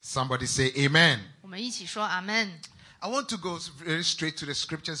Somebody say amen. 我们一起说阿们。 I want to go very straight to the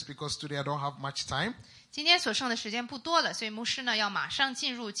scriptures because today I don't have much time. 今天所剩的时间不多了，所以牧师呢要马上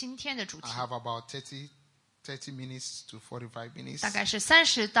进入今天的主题 I。have about 30 minutes to 45 minutes. 大概是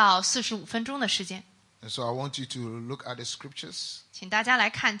30到45分钟的时间， And so I want you to look at the scriptures. 请大家来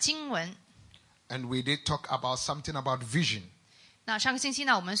看经文。 And we did talk about something about vision. 那上个星期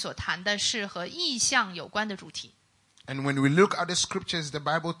呢，我们所谈的是和意象有关的主题。 And when we look at the scriptures, the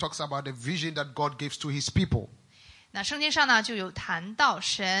Bible talks about the vision that God gives to his people. 那圣经上呢就有谈到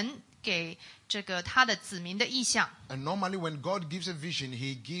神给这个他的子民的意象。 And normally when God gives a vision,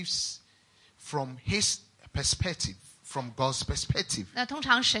 he gives from his perspective, from God's perspective. 那通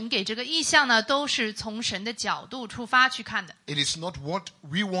常神给这个意象呢，都是从神的角度出发去看的， It is not what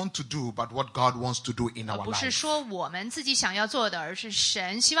we want to do, but what God wants to do in 而 our 不是 life. 说我们自己想要做的，而是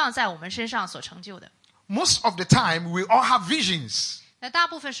神希望在我们身上所成就的。 Most of the time, we all have visions. 那大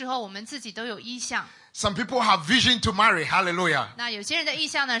部分时候我们自己都有意象。 Some people have vision to marry. Hallelujah. 那有些人的意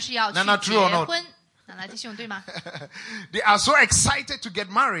象呢是要去 Nana, true or 结 not? 婚，那来弟兄对吗？ They are so excited to get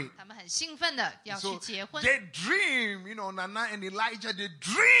married. 他们很兴奋的要去 So 结婚。 they dream, Nana and Elijah, they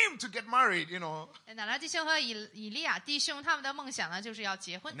dream to get married, 乃拉弟兄和以利亚弟兄他们的梦想呢，就是要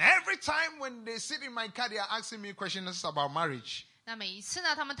结婚 And。every time when they sit in my car, they are asking me questions about marriage. 那每一次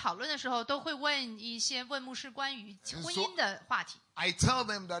呢，他们讨论的时候，都会问牧师关于婚姻的话题。 I tell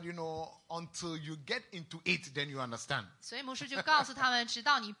them that, until you get into it, then you understand. 所以牧师就告诉他们，直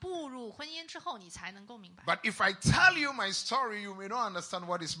到你步入婚姻之后，你才能够明白。 But if I tell you my story, you may not understand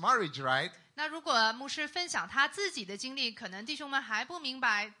what is marriage, right? 那如果牧师分享他自己的经历，可能弟兄们还不明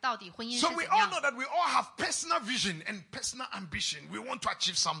白到底婚姻是 So 怎 we all 样 know。that we all have personal vision and personal ambition. We want to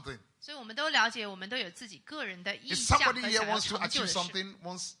achieve something. 所以我们都了解，我们都有自己个人的意 If 向和 somebody 想 here 要 wants to 成就 achieve 的事。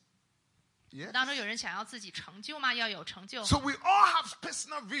 something, yeah. 当中有人想要自己成就吗？要有成就。 So we all have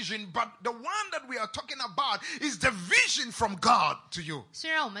personal vision, but the one that we are talking about is the vision from God to you.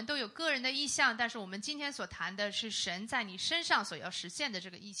 虽然我们都有个人的意向，但是我们今天所谈的是神在你身上所要实现的这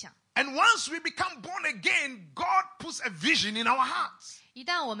个意向。 And once we become born again, God puts a vision in our hearts. 一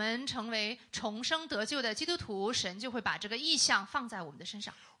旦我们成为重生得救的基督徒，神就会把这个意向放在我们的身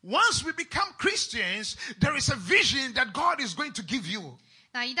上。 Once we become Christians, there is a vision that God is going to give you.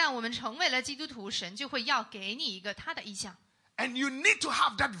 那一旦我们成为了基督徒，神就会要给你一个他的意向。 And you need to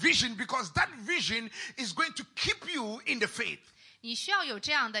have that vision because that vision is going to keep you in the faith. 你需要有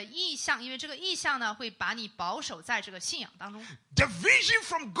这样的意向，因为这个意向呢，会把你保守在这个信仰当中。 The vision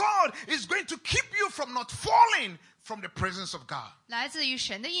from God is going to keep you from not falling from the presence of God. 来自于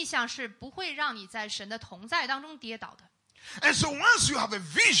神的意向是不会让你在神的同在当中跌倒的。 And so once you have a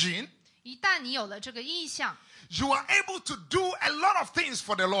vision, 一旦你有了这个意向， you are able to do a lot of things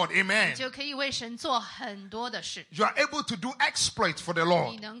for the Lord. 你 Amen. 就可以为神做很多的事， You are able to do exploits for the 你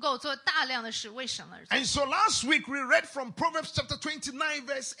Lord. 能够做大量的事，为神而做。 And so last week we read from Proverbs chapter 29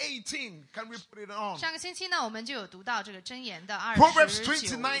 verse 18. Can we put it on? 上个星期呢，我们就有读到这个箴言的 Proverbs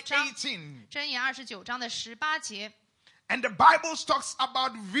 29 29, 章， 18. 箴言29章的18节， And the Bible talks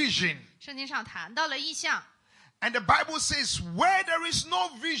about vision. 圣经上谈到了意象。 And the Bible says, where there is no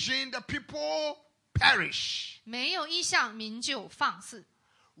vision, the people perish. 没有意象，民就放肆；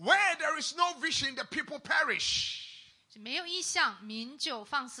 Where there is no vision, the people perish. 没有意象，民就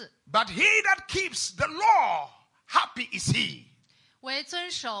放肆。 But he that keeps the law, happy is he. 为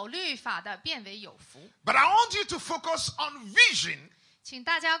遵守律法的，变为有福。 But I want you to focus on vision 请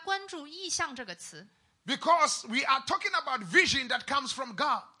大家关注意象这个词， because we are talking about vision that comes from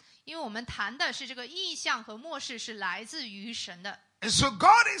God. 因为我们谈的是这个意象和末世是来自于神的。 And so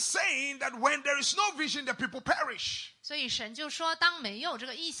God is saying that when there is no vision, the people perish. 所以神就说，当没有这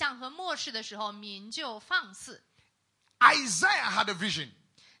个意象和末世的时候，民就放肆。 Isaiah had a vision.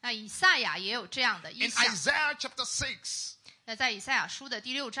 那以赛亚也有这样的意 In 象。 Isaiah chapter 6, 那在以赛亚书的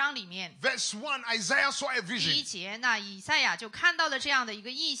第6章里面， verse 1, Isaiah saw a 第1 vision. 节，那以赛亚就看到了这样的一个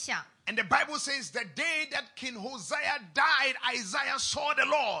意象。 And the Bible says, the day that King Hosea died, Isaiah saw the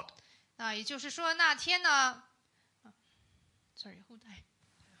Lord. 那也就是说，那天呢 ，sorry， who died？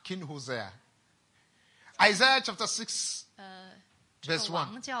 King Hosea. Isaiah chapter 6, 这 verse 个 1.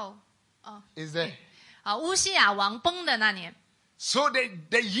 王叫 Is there? 乌西雅王崩的那年， So the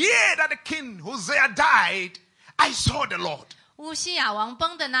year that the King Hosea died, I saw the Lord. 乌西雅王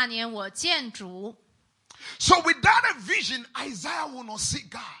崩的那年，我见主。 So without a vision, Isaiah will not see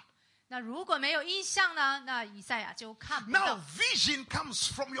God. 那如果没有意象呢？那以赛亚就看不 Now, 到。 vision comes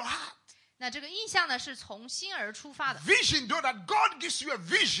from your heart. 那这个意象呢，是从心而出发的。 Vision, though that God gives you a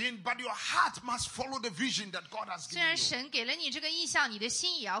vision, but your heart must follow the vision that God has 虽 given 然 you. 神给了你这个意象，你的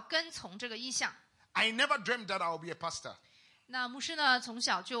心也要跟从这个意象。 I never dreamed that I will be a pastor. 那牧师呢，从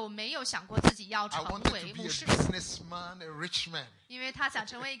小就没有想过自己要 I 成 wanted 为 to be 牧 a 师， businessman, a rich man. 因为他想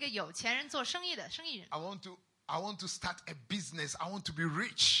成为一个有钱人、做生意的生意人。 I want to start a business. I want to be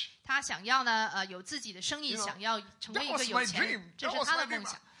rich. 他想要呢，有自己的生意， You know, 想要成为 That 一个 was 有 my 钱 dream. 人，这 That 是 was 他 my 的 dream.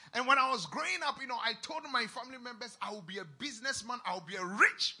 梦想。 And when I was growing up, I told my family members I will be a businessman. I will be a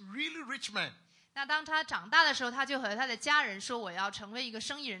rich, really rich man. 那当他长大的时候，他就和他的家人说：“我要成为一个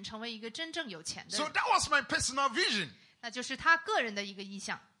生意人，成为一个真正有钱的 So 人。 that was my personal vision. ”那就是他个人的一个意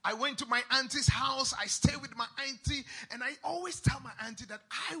向。 I went to my auntie's house. I stayed with my auntie. And I always tell my auntie that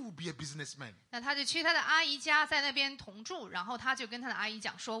I will be a businessman. 那他就去他的阿姨家，在那边同住，然后他就跟他的阿姨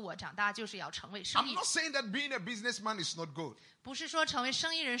讲说：“我长大就是要成为生 I'm 意人， not saying that being a businessman is not good. 不是说成为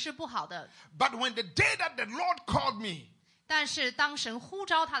生意人是不好的。 But when the day that the Lord called me, 但是当神呼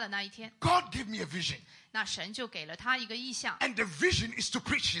召他的那一天， God gave me a vision. 那神就给了他一个意向。 And the vision is to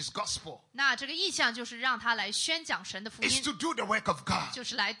preach His gospel. 那这个意向就是让他来宣讲神的福 It's 音， to do the work of God. 就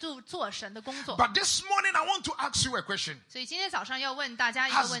是来做神的工作。 But this morning, I want to ask you a question. 所以今天早上要问大家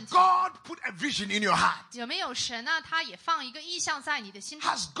一个 Has 问题： God put a vision in your heart? 有没有神呢？他也放一个意向在你的心中？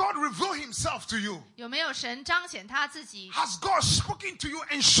 Has God revealed Himself to you? 有没有神彰显他自己？ Has God spoken to you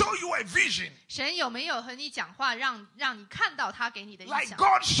and show you a vision? 神有没有和你讲话，让你看到他给你的意 Like 向？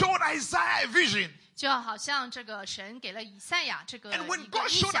 God showed Isaiah a vision. 就好像这个神给了以赛亚这个 And 一 when 个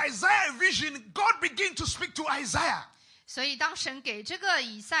God 意 showed 向， Isaiah a vision, God began to speak to Isaiah. 所以当神给这个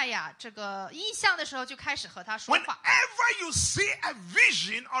以赛亚这个意向的时候，就开始和他说话。 Whenever you see a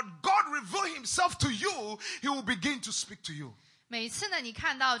vision or God reveal Himself to you, He will begin to speak to you. 每次呢，你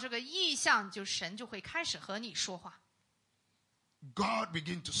看到这个意象，就神就会开始和你说话， God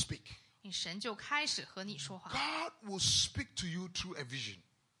begin to speak. 神就开始和你说话。 God will speak to you through a vision.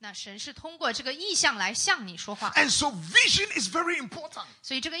 那神是通过这个意象来向你说话， And so vision is very important.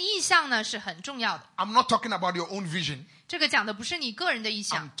 所以这个意象呢是很重要的。 I'm not talking about your own vision. 这个讲的不是你个人的意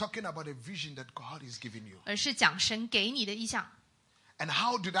象， I'm talking about a vision that God is giving you. 而是讲神给你的意象。 And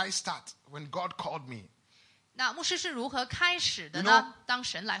how did I start when God called me? 那牧师是如何开始的 You 呢？当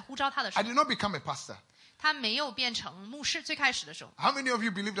神来呼召他的时 I 候， did not become a pastor. 他没有变成牧师。最开始的时候， How many of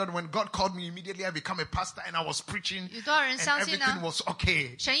you believe that when God called me, immediately I become a pastor and I was preaching 有多少人 and 相信 everything 呢？ was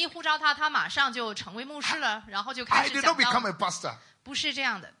okay? 神一呼召他，他马上就成为牧师了，然后就开 I 始 did 讲 not become 道。 a pastor. 不是这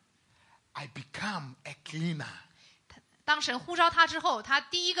样的。 I become a cleaner. 当神呼召他之后，他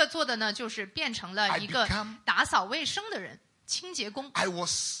第一个做的呢，就是变成了一个 I become- 打扫卫生的人，清洁工。 I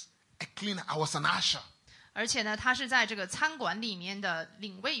was a cleaner. I was an usher. 而且呢，他是在这个餐馆里面的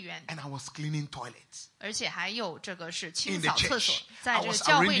领卫员， And I was cleaning toilets 而且还有这个是清 in the 扫厕所 church.。在 I 这个 was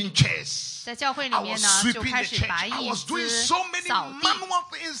教会里 arranging 面， chairs. 在教会里 I 面 was 呢，就 sweeping 开 the 始摆 church. I 椅 was doing 子 so many、扫地。 manual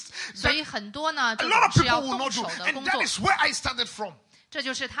things 所 that 以很多呢， a 这 lot of 种是要 people will 动 not do. 手的 And 工 that 作。 is where I started from. 这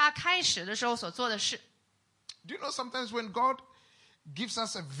就是他开始的时候所做的事。 Do you know sometimes when God gives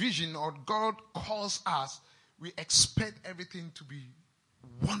us a vision or God calls us, we expect everything to be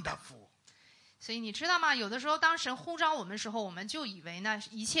wonderful. 所以你知道吗？有的时候，当神呼召我们的时候，我们就以为呢，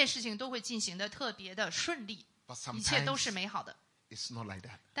一切事情都会进行的特别的顺利， But 一切都是 sometimes 美好的。 it's not like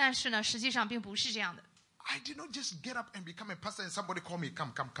that. 但是呢，实际上并不是这样的。 I did not just get up and become a pastor and somebody call me,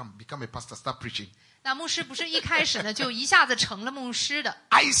 come, become a pastor, start preaching. 那牧师不是一开始呢就一下子成了牧师的，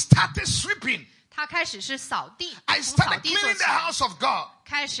 I started sweeping. 他开始是扫地， I 从扫 started 地做 cleaning 起 the，house of God.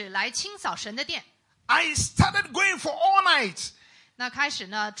 开始来清扫神的殿。 I started going for all night. 那开始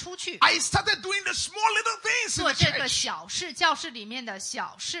呢出去 I started doing the small little things in 做 the 这个 church. 小事，教室里面的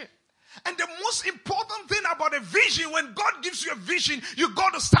小事。 And the most important thing about a vision, when God gives you a vision, you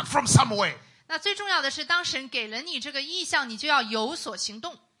got to start from somewhere. 那最重要的是，当神给了你这个意向，你就要有所行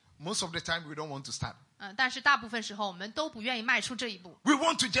动。 Most of the time, we don't want to start. 但是大部分时候我们都不愿意迈出这一步， We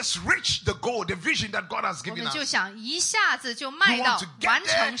want to just reach the goal, the vision that God has 我 given 们就 us. 想一下子就迈 We 到 want to get 完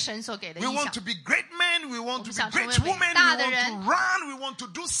there. 成神所给的 We 意 want 向 to。be great men. We want to be 想成为 great 伟 women. We 大的 want 人。 to run. We want to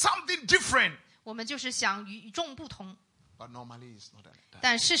do something different. 我们就是想与众不同， But normally, it's not like that.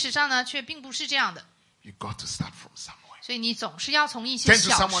 但事实上呢，却并不是这样的。 You got to start from somewhere. 所以你总是要从一些 Turn to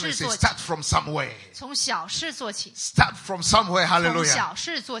小 someone 事 and say, 做起， start from somewhere. 从小事做起， Start from somewhere. 从 Hallelujah. 小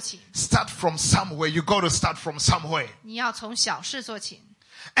事做起。 Start from somewhere. You got to start from somewhere. 你要从小事做起，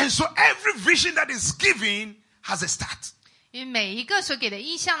 And so every vision that is given has a start. 因为每一个所给的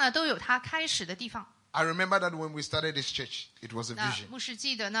意向呢，都有它开始的地方。 I remember that when we started this church, it was a 那 vision. 牧师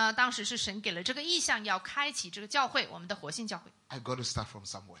记得呢，当时是神给了这个意向，要开启这个教会，我们的活信教会。 I got to start from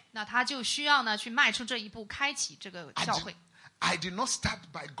somewhere. 那他就需要呢去迈出这一步，开启这个 I 教 did, 会。 I did not start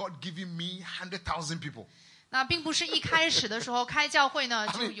by God giving me 100,000 people. 那并不是一开始的时候开教会呢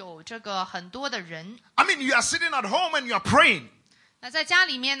I mean- 就有这个很多的人。 I mean, you are sitting at home and you are praying. 那在家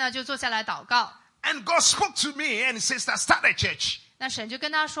里面呢就坐下来祷告， And God spoke to me and says, start a church. 那神就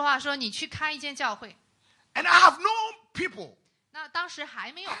跟他说话，说你去开一间教会。 And I have no people. 那当时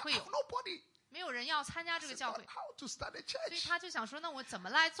还没有 I 会 have 友， nobody. 没有人要参加这 I 个 said, 教 God, 会， how to start a 所以 church? 他就想说，那我怎么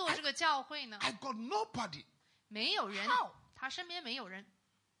来做这个教会呢？ I got nobody. 没有人 How?，他身边没有人。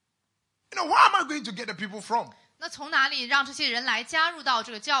 You know, where am I going to get the people from? 那从哪里让这些人来加入到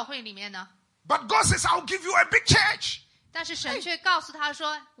这个教会里面呢？ But God says, I'll give you a big church. 但是神却告诉他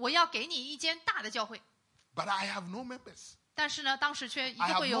说，我要给你一间大的教会。 But I have no members. 但是呢，当时却一 I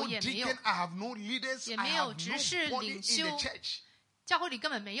个 have 会友 no 也没有， deacon. I have no leaders. 也 I 没有 have 执事 nobody 领 in the 袖， church. 教会里根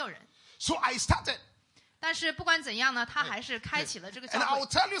本没有人。 So I started. 但是不管怎样呢，他还是开启了这个教 And I 会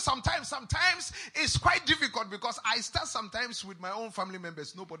will。tell you sometimes it's quite difficult because I start sometimes with my own family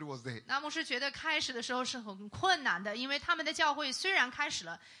members. Nobody was there. 那牧师觉得开始的时候是很困难的，因为他们的教会虽然开始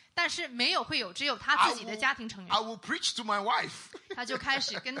了，但是没有会友，只有他 I 自己的家庭成 I 员。 will preach to my wife 他就开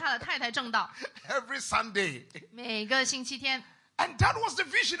始跟他的太太正道， every Sunday. 每个星期天。 And that was the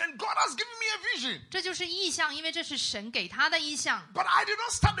vision, and God has given me a vision. 这就是意象，因为这是神给他的意象。 But I did not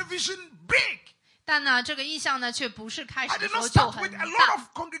start the vision big. 但呢，这个意象呢，却不是开始 I 的 did 时候 not 就 start 很 with a lot 大， of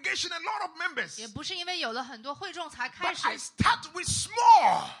congregation, a lot of members. 也不是因为有了很多会众才开 But 始， I start with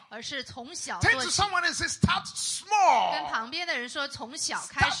small. 而是从小 Turn 做 to 起。 someone and say, start 跟 small. 旁边的人说，从小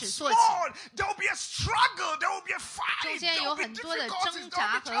开 Start 始做起。 small. There will be a struggle. There will be a 中 fight. 间 There 有 will be 很多的 difficulties. 挣 There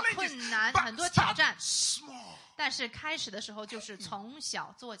扎 will be 和 challenges. 困难， But 很多挑 start 战。 small. 但是开始的时候就是从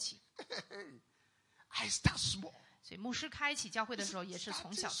小做起。 I start small. 所以牧师开启教会的时候也是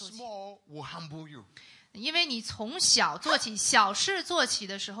从 Starting 小做起， small will humble you. 因为你从小做起，小事做起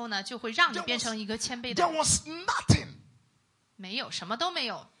的时候呢，就会让你变成一个谦卑的 There 人。 was nothing. 没有，什么都没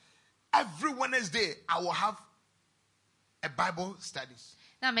有。 Every Wednesday, I will have a Bible studies.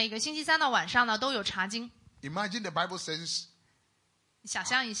 那每个星期三的晚上呢，都有查经。 Imagine the Bible studies. 想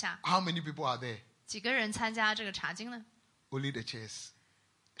象一下， How many people are there? 几个人参加这个查经呢？ Only the chairs.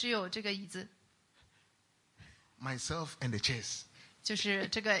 只有这个椅子， Myself and the chairs. 就是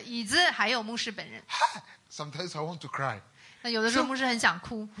这个椅子，还有牧师本人。 Sometimes I want to cry. 那有的时候牧师很想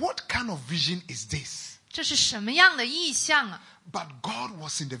哭， What kind of vision is this? 这是什么样的意象啊？ But God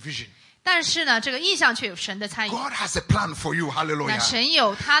was in the vision. 但是呢，这个意象却有神的参与。 God has a plan for you. 那 Hallelujah. 神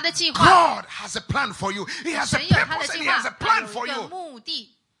有他的计划， God has a plan for you. He has a 神有他的 purpose 计 and He 划， has a 他 plan 有 for 一个 you. 目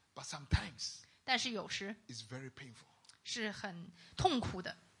的。 But sometimes 但是有时 it's very painful. 是很痛苦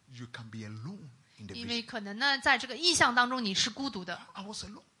的， You can be alone in the 因为 vision. 可能呢，在这个意象当中你是孤独的。 I was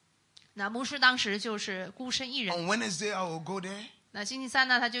alone. 那牧师当时就是孤身一人。 On Wednesday, I will go there. 那星期三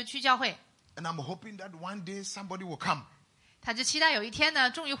呢，他就去教会， And I'm hoping that one day somebody will come. 他就期待有一天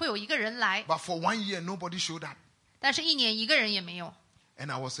呢，终于会有一个人来。 But for 1 year, nobody showed up. 但是一年一个人也没有，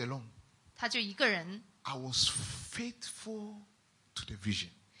 And I was alone. 他就一个人。 I was faithful to the vision.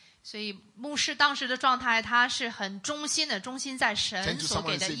 所以牧师当时的状态，他是很忠心的，忠心在 Turn 神 to 所 someone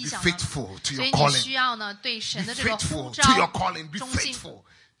给 and 的 say, 意 be 象当中。 faithful to 所 your 以你 calling. 需要呢，对 Be 神的这个呼 faithful 召 to your calling. Be 忠心。 faithful.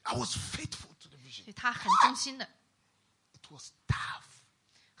 I was faithful to the vision. 所以他很忠心的， It was tough.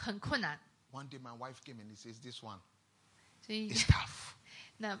 很困难。 One day my wife came and he says, this one 所以 is tough.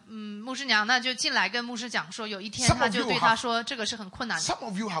 那牧师娘呢就进来跟牧师讲说，有一天 Some 他 of 就 you 对他 have- 说，这个是很困难的。 Some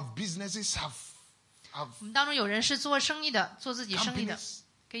of you have businesses, have 我们当中有人是做生意的，做自己生意的， companies.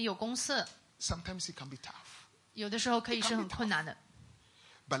 可以有公司， Sometimes it can be tough. 有的时候可以是很困难的。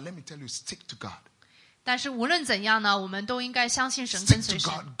 But let me tell you, stick to God. 但是无论怎样呢，我们都应该相信神，跟 Stick 随 to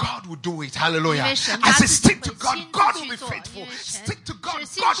神。 God. God will do it. 因 Hallelujah. 为神 I 他 say 自己 stick to 会 God. 亲 God 自 will 去 be 做， faithful. 因为神 Stick to God. 是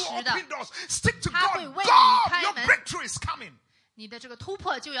信 God will 实的， open doors. Stick to 他 God. 会为你 God, 开 your 门。 breakthrough is coming. 你的这个突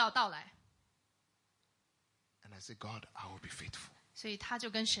破就要到来。 And I say, God, I will be faithful. 所以他就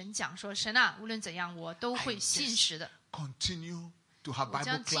跟神讲说：“神啊，无论怎样，我都会信实的。 Continue to have 我 Bible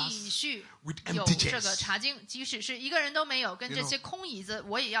将继 class 续 with 有 empty 这个 chairs. 查经，即使是一个人都没有，跟 You 这 know- 些空椅子，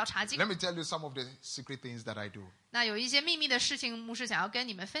我也要查经。 Let me tell you some of the secret things that I do. 那有一些秘密的事情，牧师想要跟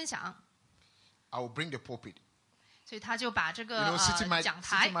你们分享， I will bring the pulpit. 所以他就把这 You 个 know, City Mike, 讲 City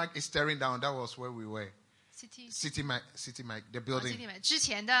台 Mike is tearing down. That was where we were. City City Mike, the 啊 building. City 之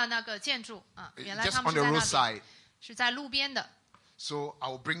前的那个建筑啊，原来 Just 他们 on 是 the 在那里， roadside. 是在路边的。 So I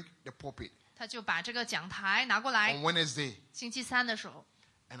will bring the pulpit 他就把这个讲台拿过来 on，Wednesday 星期三的时候，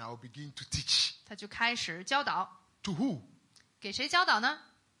 and I will begin to teach. 他就开始教导。 To who? 给谁教导呢？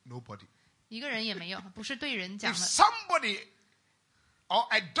 Nobody. 一个人也没有，不是对人讲 If 的。 somebody or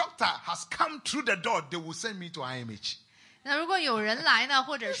a doctor has come through the door, they will send me to IMH. 那如果有人来呢，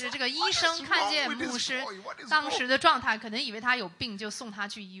或者是这个医生看见牧师当时的状态，可能以为他有病，就送他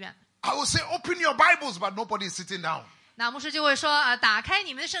去医院。 I will say, open your Bibles, but nobody is sitting down. 那牧师就会说：打开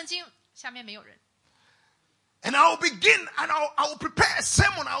你们的圣经，下面没有人。And I will begin, and I will prepare a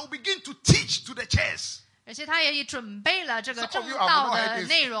sermon. I will begin to teach to the chairs. 而且他也准备了这个正道的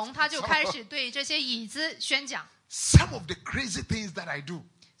内容，他就开始对这些椅子宣讲。Some of the crazy things that I do.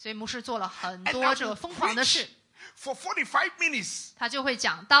 所以牧师做了很多这个疯狂的事。For 45 minutes. 他就会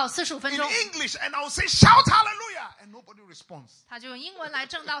讲到45分钟。In English, and I will say, "Shout hallelujah," and nobody responds. 他就用英文来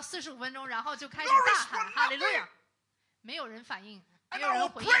正到45分钟，然后就开始大喊哈利路亚，没有人反应，没有人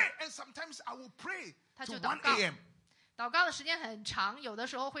回应。And sometimes I will pray 他就 to 1 祷 a.m. 祷告的时间很长，有的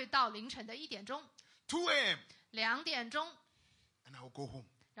时候会到凌晨的1点钟、 2 a.m. 2点钟， and I will go home.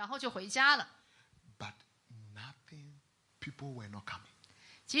 然后就回家了。But nothing, people were not coming.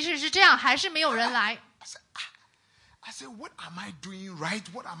 即使是这样，还是没有人来。I said, "What am I doing right?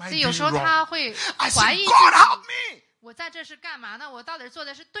 What am I 所以 doing 有时候他 wrong?" 会 I 怀 said, 疑 "God 自 help 己， me." 我在这是干嘛呢？我到底做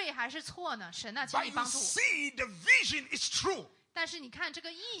的是对还是错呢？神啊，请 But 你 you 帮助我。 see, the vision is true. 但是你看这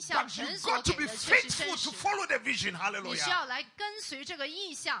个意象， But 神 you've 所 got to 给 be 的却是 faithful 真 to 实。 follow the vision. 你需 Hallelujah. 要来跟随这个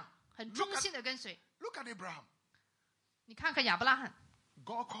意象，很忠心的跟随。 Look at Abraham. 你看看亚伯拉罕，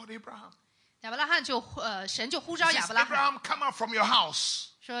 God called Abraham. 亚伯拉罕就神就呼召 He 亚 says, 伯拉罕 "Abraham, come out from your house.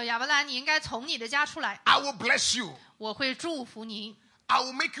 说：“亚伯拉罕，你应该从你的家出来， I will bless you. 我会祝福你， I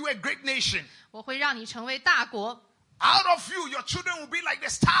will make you a great nation. 我会让你成为大国。 Out of you, your children will be like the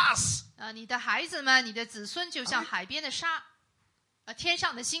stars." 你的孩子们，你的子孙就像海边的沙，天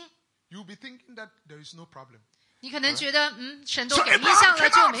上的星。 You'll be thinking that there is no problem. 你可能觉得，神都 So 给意 Abraham 象了， came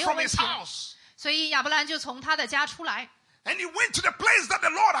就 out 没有 from 问 his 题了。 house. 所以亚伯兰就从他的家出来， And he went to the place that the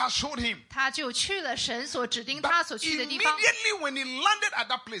Lord has showed him. 他就去了神所指定他 But 所去的地方。 immediately when he landed at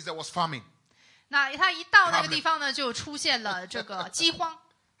that place, there was famine. 那他一到那个地方呢，就出现了这个饥荒。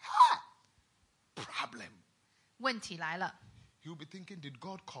 Problem. 问题来了， You'll be thinking, did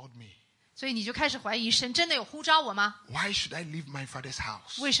God call me? 所以你就开始怀疑，神真的有呼召我吗？ Why should I leave my father's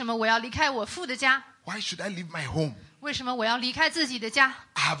house? 为什么我要离开我父的家？ Why should I leave my home? 为什么我要离开自己的家？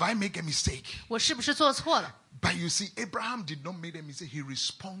 Have I made a mistake? 我是不是做错了？ But you see, Abraham did not make a mistake. He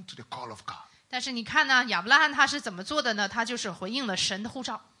responded to the call of God. 但是你看呢，亚伯拉罕他是怎么做的呢？他就是回应了神的呼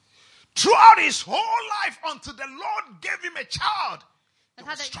召。 Throughout his whole life, until the Lord gave him a child, 那 there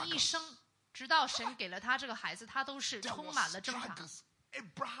他 was 的一 struggles. 生，直到神给了他这个孩子，他都是 There 充 was 满了挣扎。 struggles.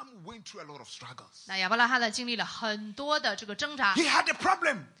 Abraham went through a lot of struggles. 那亚伯拉罕呢，经历了很多的这个挣扎， He had a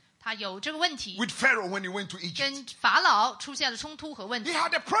problem 他有这个问题， with Pharaoh when he went to Egypt. 跟法老出现了衝突和问 He 题，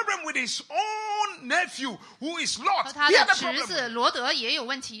 had a problem with his own nephew, who is 和 Lot. 他 He 的 had a 侄 problem. 子罗德也有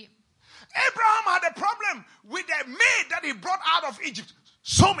问题。 Abraham had a problem with the maid that he brought out of Egypt.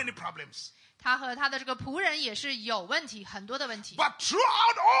 So many problems. 他和他的这个仆人也是有问题，很多的问题。 But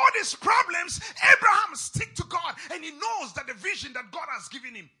throughout all these problems, Abraham stick to God, and he knows that the vision that God has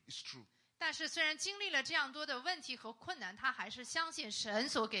given him is true. 但是虽然经历了这样多的问题和困难，他还是相信神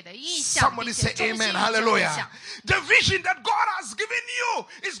所给的意象， Somebody 并 say 且忠心 amen. 于这个意 Hallelujah. 象。 The vision that God has given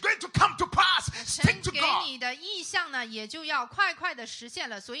you is going to come to pass. 神 Stick to 给 God. 你的意象呢，也就要快快的实现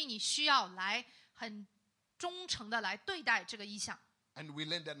了，所以你需要来很忠诚的来对待这个意象。 And we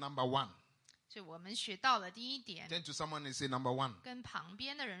learned that number one. 所以我们学到了第一点， Turn to someone and say number one. 跟旁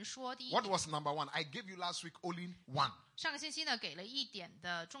边的人说第一 What 点。 was number one? I gave you last week only one. 上个星期呢，给了一点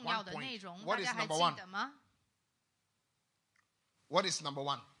的重要的 1 point. 内容， What 大 is 家还 number 记 one? 得吗？ What is number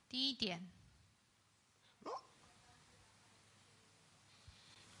one? 第一点，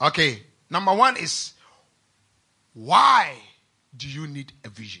 Okay. Number one is, why do you need a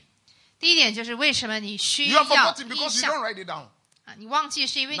vision? 第一点就是为什么你需 You have 要 forgotten 意 because you 象 don't write it down. 啊？你忘记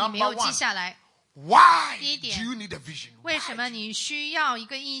是因为你没有 Number 记 one. 下来。 Why 第一 do 点， you need a vision? 为什么 Why? 你需要一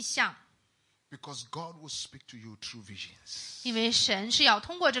个意象？ Because God will speak to you through visions. 因为神是要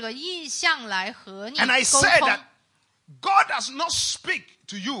通过这个意象来和你 And I 沟 said 通。 that God does not speak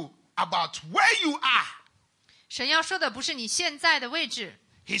to you about where you are. 神要说的不是你现在的位置，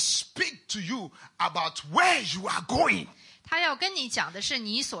 He speaks to you about where you are going. 他要跟你讲的是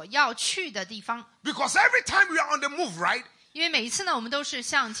你所要去的地方。 Because every time we are on the move, right? 因为每一次呢，我们都是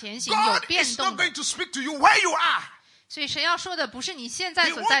向前行，有 God 变 is 动 not 的， going to speak to you where you are. 所以神要说的不是你现在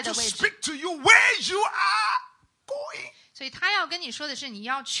He 所在 wants 的 to 位置， speak to you where you are going. 所以他要跟你说的是你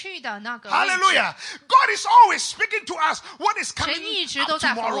要去的那个位置。 Hallelujah. God is always speaking to us. What is 神 coming 一直 up 都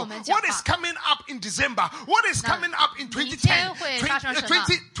在和 tomorrow? 我们讲 What 话。 is coming up in December? What is coming up in 明天 2010, 会发生什么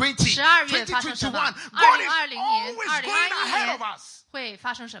 2020, 12月发生什么 2021? God is 2020年 always going ahead of 2021 us. 会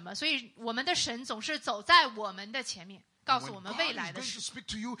发生什么？所以我们的神总是走在我们的前面，告 When 诉我们 God 未 is 来的 going to 事。 speak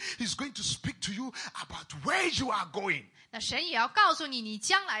to you, He's going to speak to you about where you are going. 那神也要告诉你，你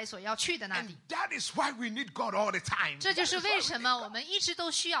将来所要去的那 And 里。 that is why we need God all the time. 这就是 That is why 为 we 什 need 么 God. 我们一直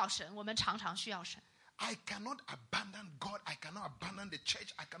都需要神，我们常常需要神。I cannot abandon God. I cannot abandon the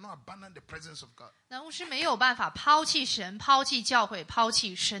church. I cannot abandon the presence of God. 那牧师没有办法抛弃神、抛弃教会、抛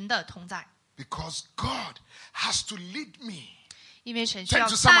弃神的同在， Because God has to lead me. 因为神需要 Turn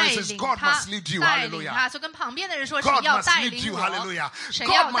to someone 带 and says, 领 God 他 must lead you. 带领 Hallelujah. 他，就跟旁边的人说， God 神要 must 带 lead 领 you. 我， Hallelujah. 神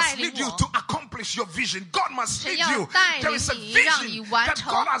God 要带 must 领 lead you 我 to。accomplish your vision. God must 神 lead 要 you. 带 There is a 领你，让 vision 你完 that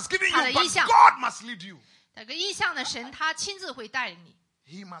成 God has given 他的 you, 意 but 向。 God must lead you. 那个意向的神，他亲自会带领你，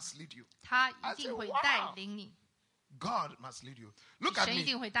 He must lead you. 他一定会带领你， God must lead you. Look at 神一 me.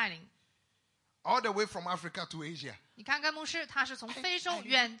 定会带领。 All the way from Africa to Asia. 你看看牧师，他是从非洲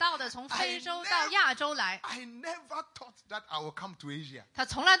远道的，从非洲到亚洲来， I never thought that I will come to Asia. 他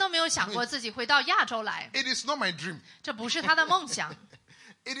从来都没有想过自己会到亚洲来， It is not my dream. 这不是他的梦想，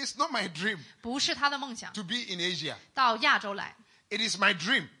 It is not my dream 不是他的梦想， to be in Asia. 到亚洲来， It is my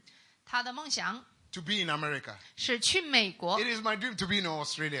dream 他的梦想 to be in America. 是去美国， It is my dream to be in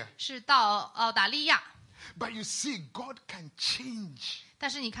Australia. 是到澳大利亚。 But you see, God can change 但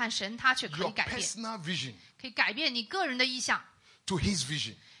是你看神他却可以 your 改变， personal vision 可以改变你个人的意向， to His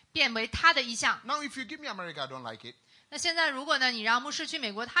vision. 变为他的意向。 Now, if you give me America, I don't like it. 那现在如果呢，你让牧师去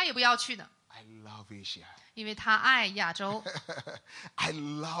美国，他也不要去的， I love Asia. 因为他爱亚洲， I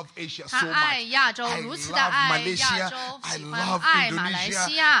love Asia 他 so 爱 much. 亚洲， I 如此的 love 爱 Malaysia. 亚洲， I 喜欢 love 爱马来 Indonesia.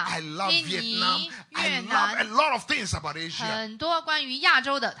 西亚 I、love 印尼 Vietnam. I 越 love a 南， lot of things about Asia. 很多关于亚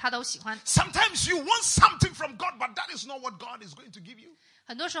洲的他都喜欢。 Sometimes you want something from God, but that is not what God is going to give you.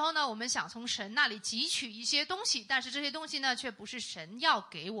 很多时候呢，我们想从神那里汲取一些东西，但是这些东西呢，却不是神要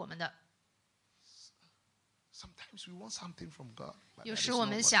给我们的。 Sometimes we want something from God. But 有 that 时 is 我 not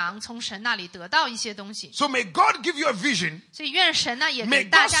们 what- 想从神那里得到一些东西， So may God give you a vision. 所以愿神呢也 May 给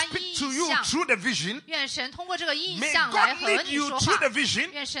大 God 家 speak 意 to you 向， through the vision. 愿神通过这个意 May 向来 God 和 lead 你 you 说 through 话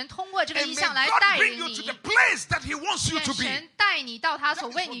the，vision. 愿神通过这个 And 意 may 向来 God 带 bring 领 you to the 你， place that He wants you 愿 to be. 神带你到他所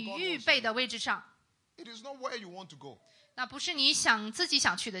That is 为 what 你 God 预 wants 备的位置上。 It is not where you want to go. 那不是你自己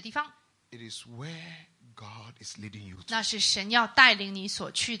想去的地方， It is where God is leading you to. 那是神要带领你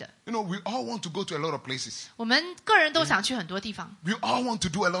所去的。 You know, we all want to go to a lot of places. 我们个人都想去很多地方， We all want to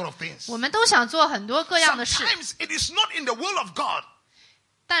do a lot of things. 我们都想做很多各样的事， Sometimes it is not in the will of God.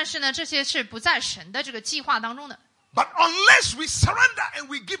 但是呢，这些是不在神的这个计划当中的。 But unless we surrender and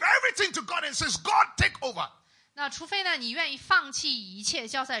we give everything to God and says, God, take over. 那除非呢，你愿意放弃一切，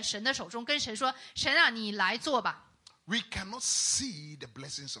交在神的手中，跟神说：“神啊，你来做吧。 We cannot see the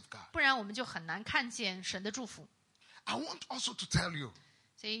blessings of God. ”不然我们就很难看见神的祝福。 I want also to tell you,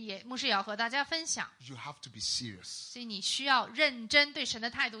 所以牧师也要和大家分享， you have to be serious 所以你需要认真，对神的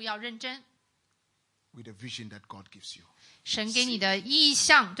态度要认真。 with the vision that God gives you. 神给你的意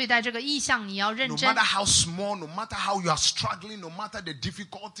向，对待这个意向你要认 No 真 matter。how small, no matter how you are struggling, no matter the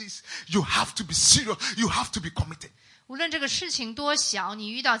difficulties, you have to be serious. You have to be committed. 无论这个事情多小，你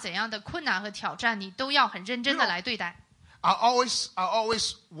遇到怎样的困难和挑战，你都要很认真的来对待。 I always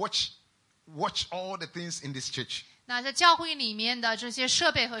watch all the things in this church. 那在教会里面的这些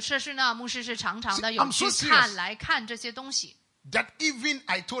设备和设施呢，牧师是常常的 See, 有 I'm so 去 serious. 来看这些东西。 That even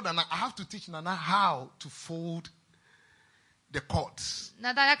I told Nana, I have to teach Nana how to fold the cords.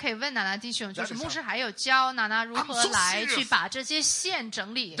 那大家可以问娜娜弟兄，就 That 是 is 牧师还有教娜娜如 I'm 何 so 来 serious. 去把这些线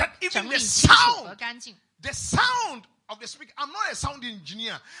整理 That even 整 the 理清楚 sound- 和干净。 The sound of the speaker. I'm not a sound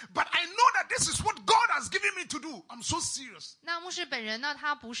engineer, but I know that this is what God has given me to do. I'm so serious. 那牧师本人呢，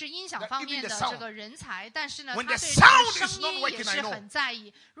他不是音响 That 方面 even 的 the sound- 这个人才，但是呢， When 他 the 对这 sound 个 is 声 not 音 working, 也 I 是 know. 很在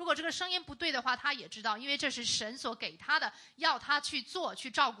意。如果这个声音不对的话，他也知道，因为这是神所给他的，要他去做、去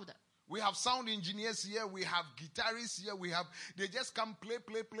照顾的。 We have sound engineers here. We have guitarists here. They just come play,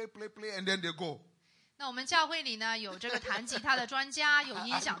 and then they go. 那我们教会里呢，有这个弹吉他的专家，有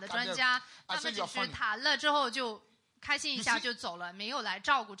音响的专家， I 他们 say 只 you're 是 funny. 弹了之后就开心一下 You see- 就走了，没有来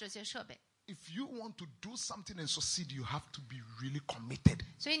照顾这些设备。 If you want to do something and succeed, you have to be really committed.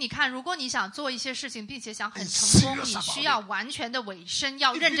 所以你看，如果你想做一些事情，并且想很 And 成功， serious 你 about 需要完全的委身，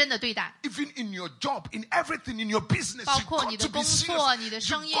要认真的对待。 Even in your job, in everything, in your business, 包 you 括 got 你 to 的 be 工 serious. 作、你的 You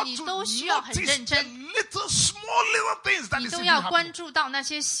生意， got 你 to 都需要很 notice 认 the 真。 little things that 你 is 都 even 要 happening. 关注到那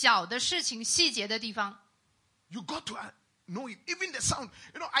些小的事情、细节的地方。 You got to know it. Even the sound.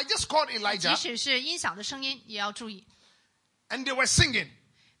 You know, I just called 即 Elijah, 使是音响的声音，也要注意。 and they were singing.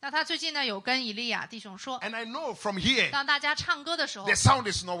 那他最近呢，有跟以利亚弟兄说， And I know from here, 当大家唱歌的时候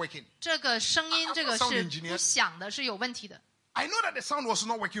the，sound is not working. 这个声音 I'm 这个 not sound 是 engineer. 不响的，是有问题的。 I know that the sound was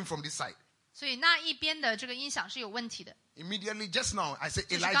not working from this side. 所以那一边的这个音响是有问题的。Immediately, just now, I said,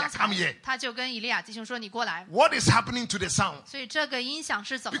 就是 Elijah, 刚 come 才 here. 他就跟以利亚弟兄说：“你过来。” What is happening to the sound? 所以这个音响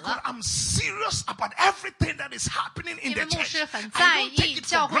是怎么 Because 了？ I'm serious about everything that is happening in 因为 the 牧师 church. 很 I 在 don't take 意 it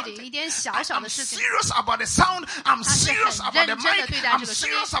教 for 会的一 granted. 点小小 I'm 的事情。 serious about the sound. I'm 他是 serious 很 about the 认真的 mic. 对待 I'm 这个声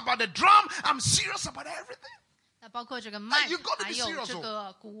音。 serious about the drum. I'm serious about everything. 那包括这个麦 You got to be 还有 serious 这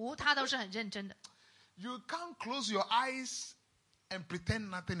个鼓，他都是很认真的。You can't close your eyes and pretend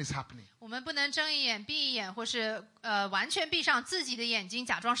nothing is happening. 我们不能睁一眼闭一眼，或是完全闭上自己的眼睛，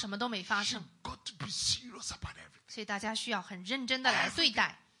假装什么都没发 You've 生。 got to be serious about everything. 所以大家需要很认真的来对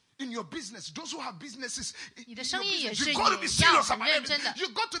待。 In your business, those who have businesses, in 你的 your 生意也 business, 是 you've got to be 也要 serious 很 about 认真 everything. 的，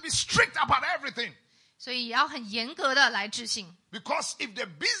 You've got to be strict about everything. 所以也要很严格的来执行。 Because if the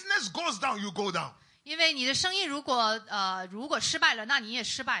business goes down, you go down. 因为你的生意如果失败了，那你也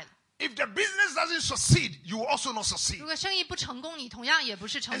失败了。 If the business doesn't succeed, you will also not 如 succeed. 果生意不成功，你同样也不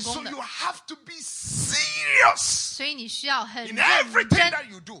是成 And so 功的 you。have to be serious 所以你需要很 in 认 everything 真， that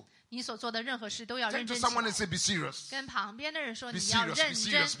you do. 你所做的任何事都要 Turn 认 to 真起 someone 来 and。say, be serious. 跟旁边的人说， Be 你要 serious, 认 be 真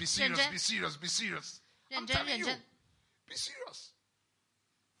serious, be， 认 serious, 真 be，serious, be serious. 认 I'm 真， telling 认 you, 真。 be serious.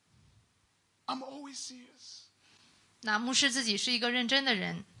 I'm always serious. 那牧师自己是一个认真的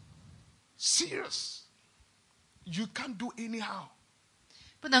人， Serious. You can't do anyhow.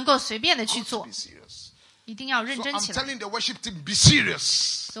 不能够随便的 Got 去 to 做 be，serious. 一定要认 So 真 I'm 起来。 telling the worship team, be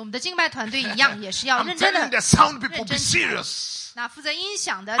serious. 所以我们的敬拜团队一样，也是要 I'm 认真 telling 的 the sound people, 认 be 真起来。 serious. 那负责音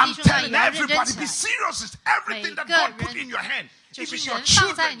响的 I'm 弟兄呢，也 telling 要认真 everybody, 起 be 来。 serious. It's everything that 每个 God put 人 in your hand. 就是 Even your 神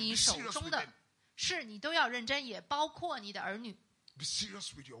放在 children, 你 be 手 serious 中 with 的 them. 事，你都要认真，也包括你的儿女， Be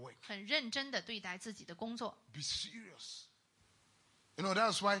serious with your work. 很认真的对待自己的工作。 Be serious.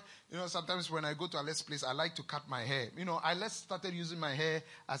 That's why, sometimes when I go to Alex's place, I like to cut my hair. Alex started using my hair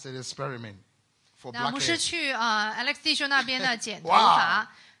as an experiment for 那 black 牧 hair. 师去Alex 弟兄那边呢剪头哇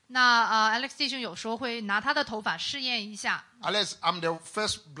发，那Alex 弟兄有时候会拿他的头发试验一下。 Alex, I'm the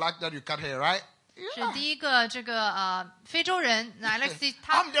first black that you cut hair, right? 是第一个这个非洲人，那 Alex 弟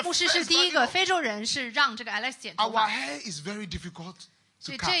他 I'm the 牧师是 first 第一个 one, 非洲人，是让这个 Alex 剪头 Our 发。 hair is very difficult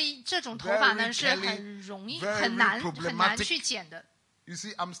所 to 以 cut. 这种头发呢 Very 是 curly, 很容易 very 很难 problematic 去剪的。 You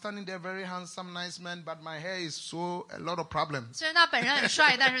see, I'm standing there, very handsome, nice man, but my hair is a lot of problems. 虽然他本人很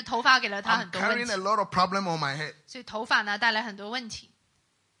帅，但是头发给了他 I'm 很多问 carrying 题 a，lot of problem on my head. 所以头发呢带来很多问题。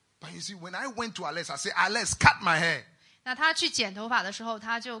 But you see, when I went to Alex, I said, Alex, cut my hair. 那他去剪头发的时候，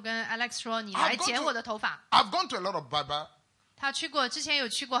他就跟 Alex 说：“你来剪我的头发。” I've gone to a lot of barber. 他之前有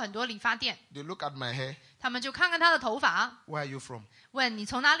去过很多理发店， They look at my hair. 他们就看看他的头发， Where are you from? 问你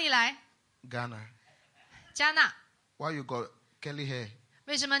从哪里来？ Ghana. 加纳。 Why you got curly hair?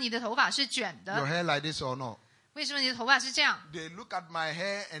 为什么你的头发是卷 Your 的？ hair like this or not? 为什么你的头发是这样？ They look at my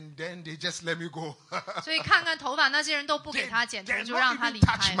hair and then they just let me go. 所以看看头发，那些人都不 They 给他剪头， dare 就 not 让他 even 离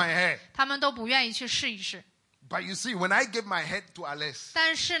touch 开 my 了。 hair. 他们都不愿意去试一试。 But you see, when I gave my head to Alex,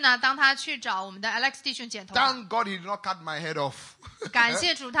 但是呢，当他去找我们的 Alex 弟兄剪头发， thank God he did not cut my head off. 感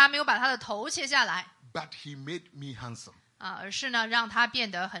谢主，他没有把他的头切下来 But he made me handsome. 啊，而是呢让他变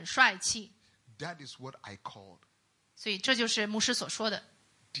得很帅气。 That is what I called 所以这就是牧师所说的，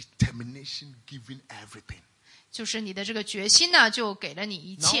 determination giving everything. 就是你的这个决心呢，就给了你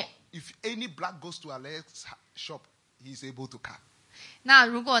一 Now, 切。 if any black goes to Alex's shop, he is able to cut. 那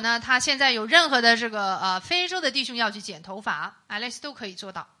如果呢，他现在有任何的这个非洲的弟兄要去剪头发，Alex 都可以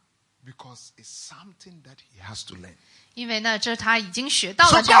做到， Because it's something that he has to learn. 因为呢，这他已经学到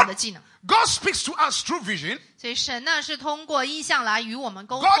So 了这样的技能。 God speaks to us through vision. 所以神呢是通过意象来与我们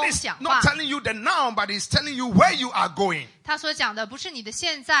沟 God 通 is 讲 not 话。 telling you the now, but he's telling you where you are going. 他所讲的不是你的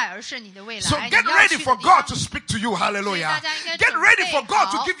现在，而是你的未来。 So 你 get 要 ready 去的 for 地方 God to speak to you. Hallelujah. 大家应该 Get ready for 准备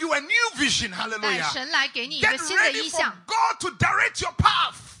God to 好 give you a new vision. 等待 Hallelujah. 神来给你一 Get 个新的 ready 意 for 象。 God to direct your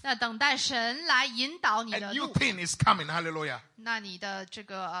path. 那等待神来引导你 A 的 new 路， thing is coming. Hallelujah. 那你的这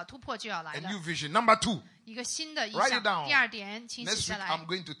个突破就要来 A 了 new。vision. Number 2. 一个新的意 Write 象 it。down. 第二点，请写 Next 下 week 来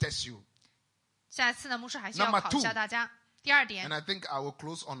I'm。going to test you. 下一次呢，牧师还是要 Number 考一下 two 大家。第二点 And，I think I will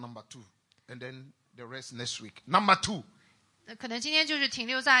close on number 2. And then the rest next week. Number 2. 可能今天就是停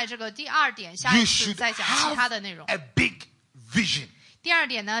留在这个第二点，下 You 一次 should 再讲其他 have 的内容。 a big vision. 第二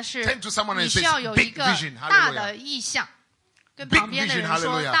点呢是 Turn to someone and 你需 say, 要有一 "Big 个 vision." 大的意象，跟 Big 旁边的 vision. 人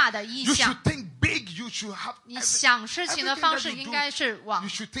说 Hallelujah. 大的意 You 象 should。think big. You should have 你想事情的 everything 方 that 式 you 应 do, 该是往 you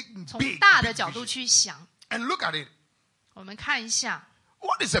should think 从 big, 大的 big 角度 vision. 去想。 And look at it. 我们看一下，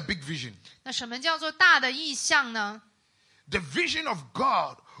 What is a big vision? 那什么叫做大的意象呢？ The vision of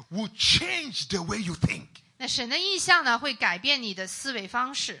God will change the way you think. 那神的意象呢，会改变你的思维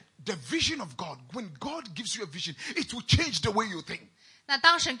方式。 The vision of God, when God gives you a vision, it will change the way you think. 那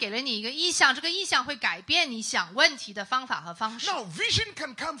当神给了你一个意象，这个意象会改变你想问题的方法和方式。 Now, vision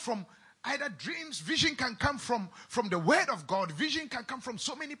can come from either dreams, vision can come from the word of God. Vision can come from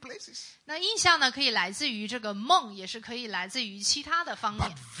so many places. 那意象呢，可以来自于这个梦，也是可以来自于其他的方 But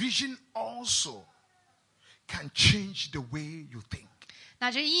面。 vision also can change the way you think.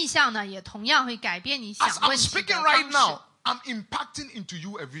 那这个意象呢，也同样会改变你想 As I'm 问题的 speaking right 方式。 now, I'm impacting into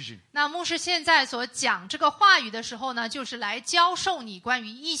you a vision. 那牧师现在所讲这个话语的时候呢，就是来教授你关于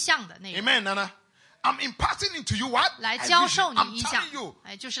意象的内容。 Amen, Nana. I'm imparting into you what? 来 A 教 vision. 授你 I'm 意象 telling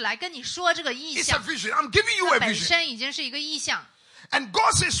you, 就是来跟你说这个意 it's a 象。 vision. I'm giving you 那 a 本 vision. 身已经是一个意象。 And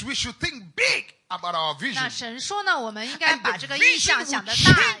God says we should think big about our 那 vision. 神说呢，我们应该 And 把 the 这个意 vision 象 will 想得大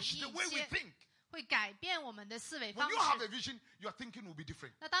change 一 the way we 些， think. 会改变我们的思维 When 方 you have a 式。 vision, your thinking will be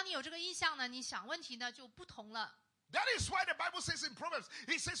different. 那当你有这个意象呢，你想问题呢就不同了。 That is why the Bible says in Proverbs,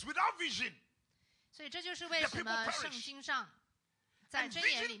 it says without vision, 所以这就是为 The 什 people 么 perish. 圣经上在 and 箴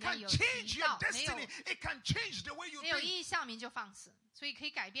言 vision 里面 can 有 change 提 your 到，没有 destiny. It can change the way you 没有 think. 意象民就放肆，所以可以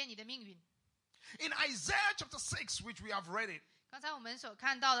改变你的命运。 In Isaiah chapter 6, which we have read it, 刚才我们所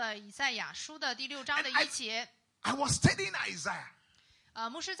看到的以赛亚书的第6章的 And I- 1节， I was studying Isaiah.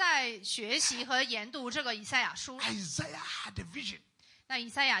 牧师在学习和研读这个以赛亚书， Isaiah had a vision. 那以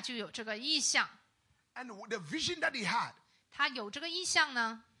赛亚就有这个意象， And the vision that he had, 他有这个意象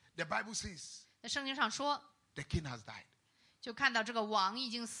呢， the Bible says, 在圣经上说， the king has died. 就看到这个王已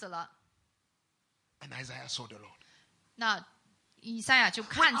经死了， And Isaiah saw the Lord. 那以赛亚就 When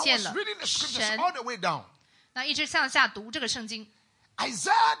看 I 见 was 了 reading the scriptures 神， all the way down, 那一直向下读这个圣经。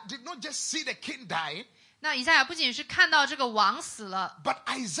 Isaiah did not just see the king die, 那以赛亚不仅是看到这个王死了， but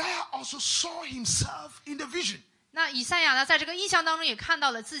Isaiah also saw himself in the vision. 那以赛亚呢，在这个意象当中也看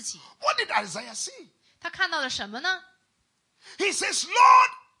到了自己。 What did Isaiah see? 他看到了什么呢？ He says,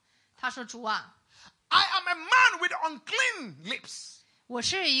 Lord, 他说：“主啊， I am a man with unclean lips, 我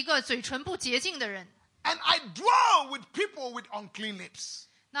是一个嘴唇不洁净的人， and I dwell with people with unclean lips.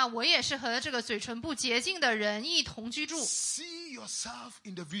 那我也是和这个嘴唇不洁净的人一同居住。 See yourself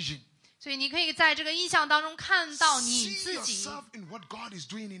in the vision. 所以你可以在这个意象当中看到你 See 自己， yourself in what God is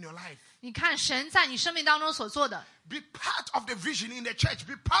doing in your life. 你看神在你生命当中所做的， Be part of the vision in the church.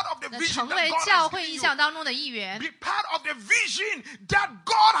 Be part of the 那 vision 成 that 为 God 教 has 会 given 意 you. 象当中的一员， Be part of the vision that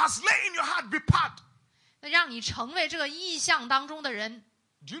God has laid in your heart. Be part. 那让你成为这个意象当中的人。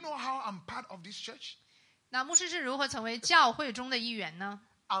 Do you know how I'm part of this church? 那牧师是如何成为教会中的一员呢？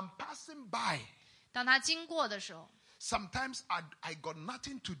 I'm passing by. 当他经过的时候， Sometimes I got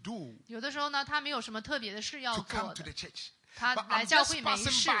nothing to do 有的时候呢，他没有什么特别的事要 to 做 come to 的 the，church. 他 But 来 I'm 教 just 会没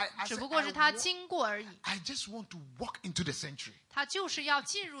passing 事 by. I 只 said, 不过是 I 他 walk- 经过而已。 I just want to walk into the sanctuary, 他就是要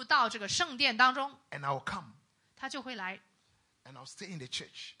进入到这个圣殿当中， and I'll come 他就会来， and I'll stay in the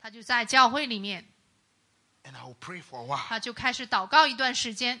church 他就在教会里面， and I'll pray for a while 他就开始祷告一段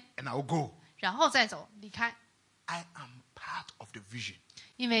时间， and I'll go. 然后再走离开， I am part of the vision.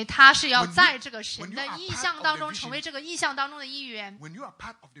 因为他是要 When you- 在这个神 when 的 you are 意 part 象当 of 中 the 成为 vision 这个意象当中的一员。 When you are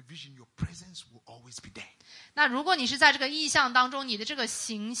part of the vision, your presence will always be there. 那如果你是在这个意象当中，你的这个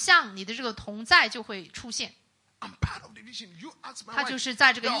形象，你的这个同在就会出现。 I'm part of the vision. You ask my 他 wife. 就是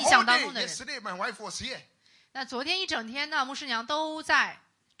在这 The 个意 whole 象当 day 中的人。 yesterday, my wife was here. 那昨天一整天呢，牧师娘都在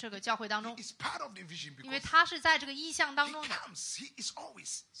这个教会当中， He's part of the vision 因为 because 他是在这个意象当 he 中的， comes. He is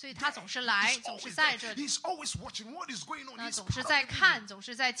always 所以他总是来， He's 总是 always 在 there. 这里， He's always watching what is going on. 那 He's 总 part 是 of 在 the vision. 看，总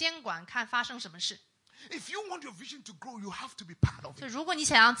是在监管，看发生什么事。 If you want your vision to grow, you have to be part of 所 it. 以，如果你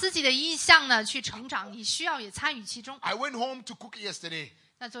想让自己的意象呢去成长，你需要也参与其中。 I went home to cook yesterday.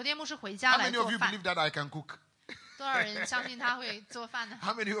 那昨天牧师回家 How 来 many of 做 you 饭 believe，that I can cook? 多少人相信他会做饭呢？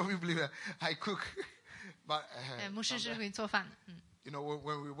 How many of you believe that I cook? But 哎，牧师是会做饭的。 you know,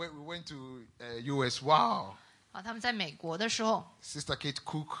 when we went to US, wow, 啊，他们在美国的时候， Sister Kate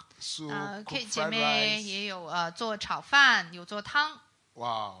cook soup, ，Kate cook 姐 fried 妹 rice. 也有做炒饭，有做汤。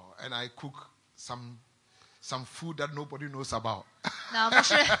 Wow, and I cook some food that nobody knows about. 那牧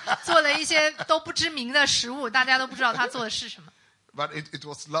师做了一些都不知名的食物，大家都不知道他做的是什么。 But it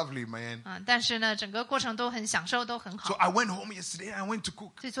was lovely, man. 但是呢，整个过程都很享受，都很 So 好。 I went home yesterday. I went to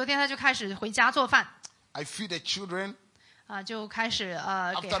cook. 所以昨天他就开始回家做饭， I feed the children. 就开始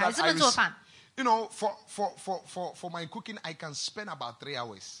给 After 孩 that, 子们做饭。 you know, for my cooking, I can spend about 3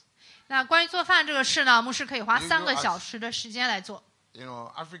 hours. 那关于做饭这个事呢，牧师可以花 You- 3个 you 小时的时间来做， You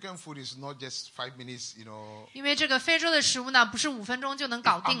know, African food is not just 5 minutes, you know. 因为这个非洲的食物呢，不是5分钟就能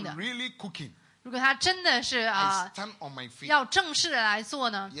搞定 I'm 的。 really cooking. 如果他真的是 I stand on my feet. 要正式的来做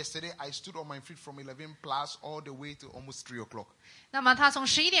呢， Yesterday, I stood on my feet from 11 plus all the way to almost 3 o'clock. 那么他从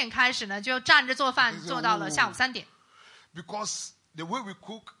11点开始呢，就站着做饭，做到了下午3点。 Because the way we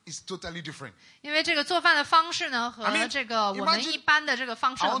cook is totally different. 因为这个做饭的方式呢，和 I mean, 这个我们 imagine- 一般的这个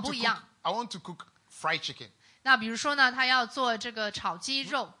方式 I 很 want 不 to 一样 cook,。I want to cook fried chicken. 那比如说呢，他要做这个炒鸡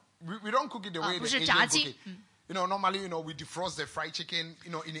肉， We don't cook it the way 不 the 是 Asian 炸 cook 鸡 it. Normally, we defrost the fried chicken.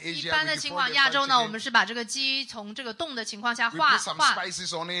 In 一 Asia, 般 we 的情 defrost 况， the 亚 fried 洲呢，我 chicken. 们是把这个鸡从这个冻的情况下 We 化 put some 化，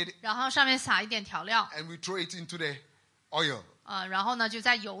 spices on it, 然后上面撒一点调料， and we throw it into the oil. 然后呢就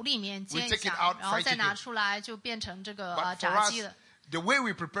在油里面 We 煎一 take it 下 out,，然后 fried 再拿 chicken. 出来就变成这个 But for 炸 us, 鸡了。 the way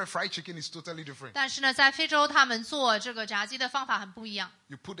we prepare fried chicken is totally different. 但是呢，在非洲他们做这个炸鸡的方法很不一样。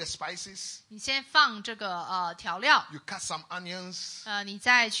 You put the spices, 你先放这个调料， you cut some onions, 你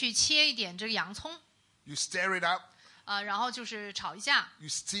再去切一点这个洋葱， you stir it up, 然后就是炒一下， you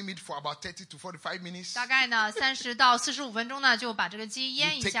steam it for about 30 to 45 minutes. 大概呢30到45分钟呢，就把这个鸡 You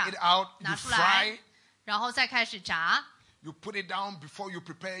腌一 take 下 it，out, 拿 you 出来， fry, 然后再开始炸， you put it down before you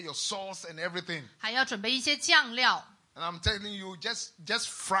prepare your sauce and everything. 还要准备一些酱料。 And I'm telling you, just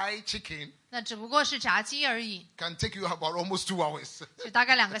fry chicken 那只不过是炸鸡而已， can take you about almost 2 hours. 就大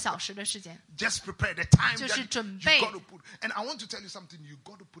概2个小时的时间。 Just prepare the time 就 that 是 you 准备。 got to put. And I want to tell you something. You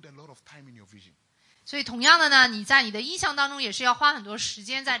got to put a lot of time in your vision. 所以同样的呢，你在你的意象当中也是要花很多时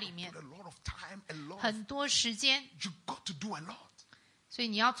间在里面 Put，a lot of time, a lot. 很多时间， You got to do a lot. 所以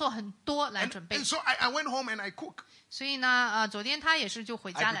你要做很多来 And, 准备 and。so I went home and I cook. 所以呢，昨天他也是就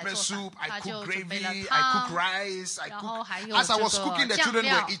回 I 家来 prepare 做 soup, 饭， I 他就 cook 准备 gravy, 了 I cook 汤。 rice, I 然后 cook. 还有 As I was 这个 cooking, the 酱 children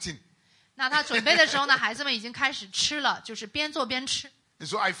料。 were eating. 那他准备的时候呢，孩子们已经开始吃了，就是边做边吃。 And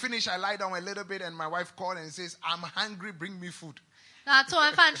so I finish, I lie down a little bit, and my wife called and says, I'm hungry, bring me food. 那做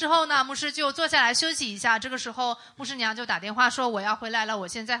完饭之后呢，牧师就坐下来休息一下。这个时候，牧师娘就打电话说：“我要回来了，我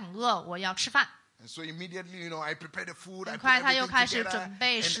现在很饿，我要吃饭。” And so immediately, I prepare the food, I 很 put 快他又 everything 开始 together, 准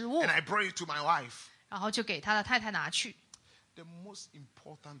备食物， and I brought it to my wife. 然后就给他的太太拿去。 The most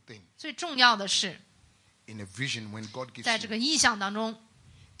important thing 最重要的是， in a vision when God gives 在这 you 个意象当中，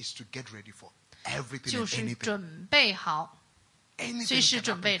 is to get ready for everything 就 and 是 anything. 准备好。 Anything 随时 can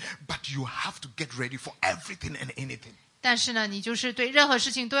准备 happen, 的。 but you have to get ready for everything and anything. 但是呢，你就是对任何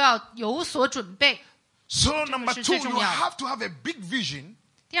事情都要有所准备。 So number 是 two, 最重 you 要的。 have to have a big vision.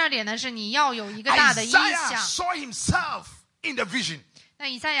 第二点呢，是你要有一个大的意 Isaiah 象。 saw himself in the vision. 那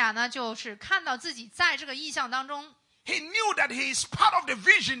以赛亚呢，就是看到自己在这个意象当中， He knew that he is part of the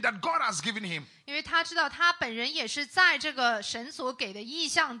vision that God has given him. 因为他知道他本人也是在这个神所给的意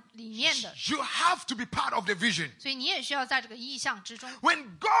象里面的， You have to be part of the vision. 所以你也需要在这个意象之中。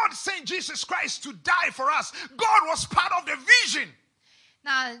 When God sent Jesus Christ to die for us, God was part of the vision.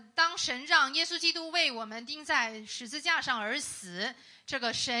 那当神让耶稣基督为我们钉在十字架上而死，这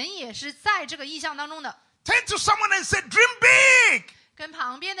个神也是在这个意象当中的。 Turn to someone and say, dream big. 跟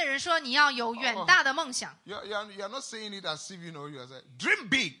旁边的人说，你要有远大的梦想， You're not saying it as if you are saying, dream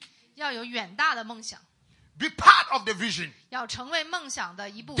big. 要有远大的梦想， Be part of the vision. 要成为梦想的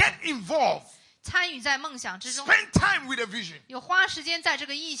一部分， Get involved. 参与在梦想之中， Spend time with the vision. 有花时间在这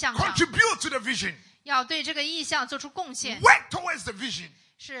个意象上， Contribute to the vision. 要对这个意象做出贡献， Work towards the vision.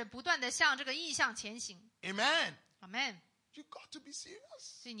 是不断的向这个意象前行。 Amen. 阿门。 You got to be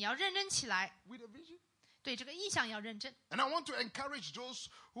serious 所以你要认真起来， with the vision. 对这个意象要认真。 And I want to encourage those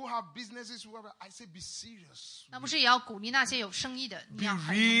who have businesses, I say be serious. 那不是也要鼓励那些有生意的，你要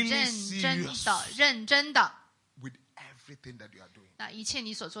很 really 认真的， With everything that you are doing. 那一切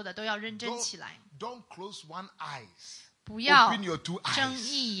你所做的都要认真起来， Don't close one eye. 不要 Open your two 睁 eyes.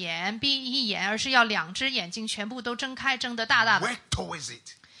 一眼闭一眼，而是要2只眼睛全部都睁开，睁得大大的， Work towards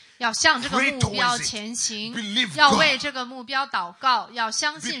it. 要向这个 Pray 目标 towards it. 前行 Believe，要 God. 为这个目标祷告，要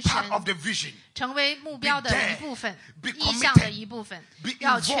相 Be 信 part of 神， the vision. 成为目标的 Be there. 一部分 Be，意象的 committed. 一部分 Be，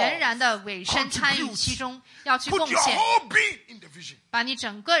要 involved. 全然的委身参与 Contribute. 其中，要去 Put 贡 your 献， whole being in the vision. 把你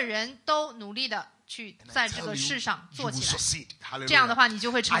整个人都努力的去 And I 在这 tell 个 you, 世上 you 做 will 起来， succeed. 这样的 Hallelujah. 话你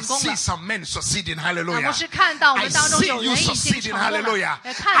就会成 I 功 see 了。 some men succeeding. 而 Hallelujah. 不是看到我 I 们当中 see 有 you 人已经 succeeding. 成功了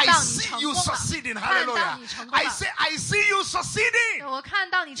Hallelujah.，看 I 到你 see 成 you 功了， succeeding. 看到 Hallelujah. 你成功 I 了， say, I see you succeeding. 我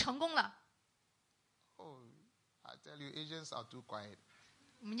看到你成功了。 Oh, I tell you, Asians are too quiet.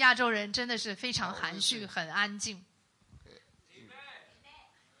 我们亚洲人真的是非常含蓄，很安静。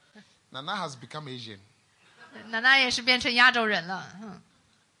 Nana has become Asian. 奶奶也是变成亚洲人了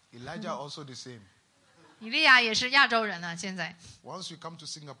，Elijah also the same. 以利亚也是亚洲人了。现在， Once you come to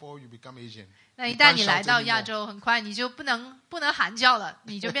Singapore, you become Asian. 那一 You 旦 can't 你来 shout 到 anymore. 亚洲，很快你就不能喊叫了，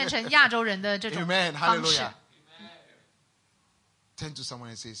你就变成亚洲人的这种 Amen. 方式 Hallelujah.。Turn to someone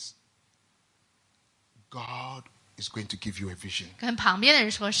and says, God is going to give you a vision. 跟旁边的人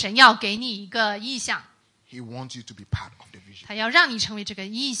说，神要给你一个意象， He wants you to be part of the vision. 他要让你成为这个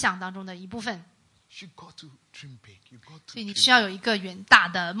意象当中的一部分， You got to dream big. You got to 所以你 dream 需要有一个远大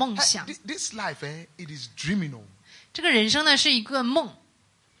的梦 big. 想。 This life, it is dreaming on. 这个人生呢是一个梦，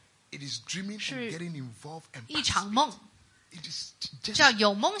 It is dreaming and 是 getting involved and 一场 participate. 梦， It is 只要 just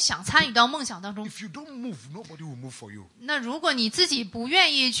有梦想，参与到梦想当中。 if you don't move, nobody will move for you. 那如果你自己不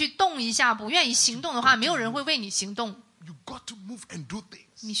愿意去动一下，不愿意行动的话，没有人会为你行动。 You got to move and do things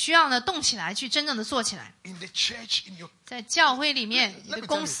你需要呢动起来，去真正的做起来。 in the church, in your. 在教会里面， Let 你 me 的 tell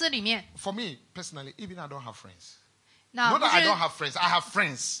公 you. 司里面， For me personally, even I don't have friends. 那 Not 牧 that I 师 don't have friends. I have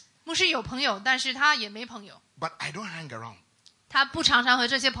friends, 牧师有朋友，但是他也没朋友， but I don't hang around. 他不常常和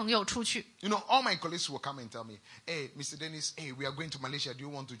这些朋友出去。 You know, all my colleagues will come and tell me, "Hey, Mr. Dennis, hey, we are going to Malaysia. Do you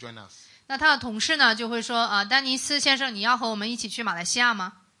want to join us?" 那他的同事呢就会说啊，丹尼斯先生，你要和我们一起去马来西亚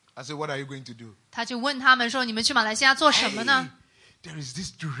吗？ I said, "What are you going to do?" 他就问他们说，你们去马来西亚做什么呢？ There is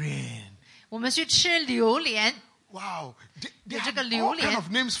this durian. 我们去吃榴莲。 Wow. They 有 have 这个 all 榴 kind 莲。 of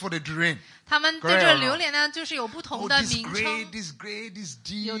names for the durian. 他们对这个榴莲呢，就是有不同 Oh, 的 this 名 grade, 称， this grade, this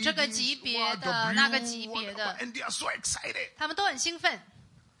D, 有这个 this, 级别 wow, 的 W, 那个级别 whatever. 的， And they are so excited. 他们都很兴奋，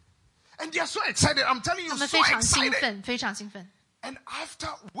 And they are so excited. I'm telling 他 you, 们 so 非常兴 excited. 奋，非常兴奋。 And after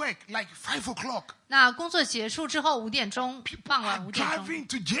work, like 5 o'clock, 那工作结束之后5点钟， people 傍晚 are 5点钟， driving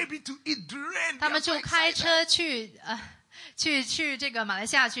to JB to eat durian. 他 They 们 are so 就开 excited. 车去这个马来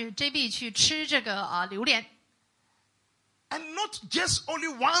西亚去 JB 去吃这个榴莲， And not just only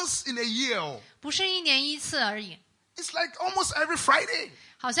once in a year. 不是1年1次而已， It's like almost every Friday.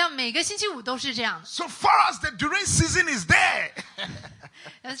 好像每个星期5都是这样的。 So far as the durian season is there,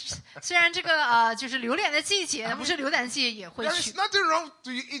 虽然这个就是榴莲的季节，不是榴莲季节也会 there is 去。 nothing wrong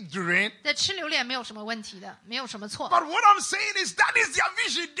to eat durian. 在吃榴莲没有什么问题的，没有什么错。 But what I'm saying is that is their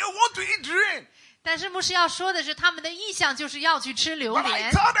vision. They want to eat durian. 但是牧师要说的是，他们的意向就是要去吃榴 But I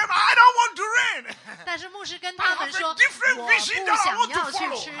莲。 tell them I don't want durian. 但是牧师跟他们 I 说， have a different 我 vision 不 that I 想 want to 要去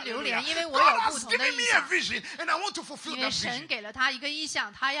follow. 吃榴莲， Hallelujah. 因为我 God 有不 has 同的 given 意 me a 向。 vision, and I want to fulfill 因为 that 神 vision. 给了他一个意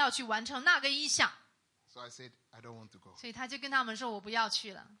向，他要去完成那个意向， So I said, I don't want to go 所以他就跟他们说：“我不要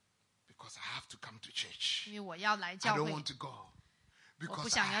去了， because I have to come to church. 因为我要来 I 教 don't 会， want to go 我不 because I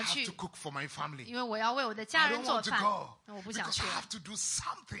想要 have 去 to cook for my family. 因为我要为我的家 I 人 don't 做 want to 饭， go 那我不想 because 去 I 了 have，to do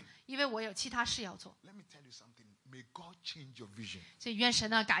something. 因为我有其他事要做。 Let me tell you something. May God change your vision. 所以愿神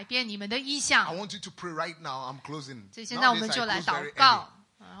呢改变你们的意 I 向。 want you to pray right now. I'm closing. 所以现在我 Nowadays, 们 I 就来 close 祷 very 告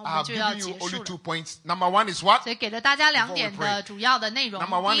early. 然后我 I 们 have 就要 given 结 you 束 only 了。 2 points. Number 1 is what? 所以给了大家2 Before we 点 pray 的主要的内容。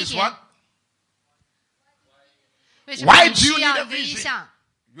 Number 1第一 is 点 what?，为什么 Why 你 do you 需 need 要 a 一个意 vision? 向？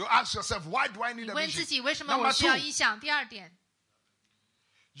 You ask yourself, why do I need 你 a 问自 vision? 己为什么 Number 我需要 2, 意向？第二点，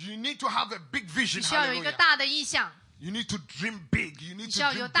 you need to have a big 你 vision. 需要有一个 Hallelujah. 大的意向。 You need to dream big. You need 你 to 需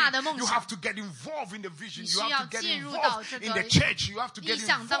要有 dream 大的 big. 梦 You 想。 have to get involved in the vision. 你 You 需要 have to get 进入到 involved 这 in 个 the church. You have to 意 get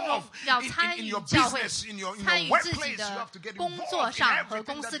向当中 involved，要参 in 与 your 教会， business, in your 参与自己 workplace. You 的 have to get 工 involved 作 in 上和 everything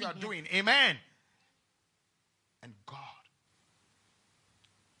公 that 司 you 里 are 面。 doing. Amen. And God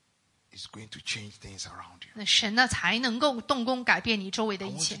is going to change things around you. 那神呢才能够动工改变你周围的 I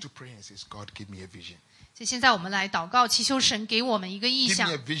一 want 切 you。to pray and say, God, give me a vision. 所以现在我们来祷告，祈求神给我们一个意 Give 向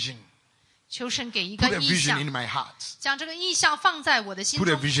me a，vision. 求神给一 Put 个 a 意 vision 向， in my heart. 将这个意向放在我的心 Put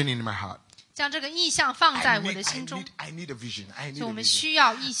a 中， vision in my heart. 将这个意向放 I 在我 need, 的 I 心中 need,。I need a vision. I need 所以 a 我们 vision. 需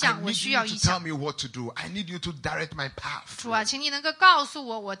要意 I 向，我 need 需 you 要 to 意 tell 向。 me what to do. I need you to direct my path. 主啊，请你能够告诉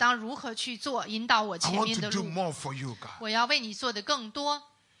我，我当如何去做，引导我 I 前 want 面 to 的 do 路。 more for you, God, 我要为你做的更多，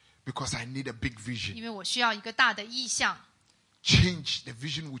 because I need a big 因 vision. 为我需要一个大的意向。 Change the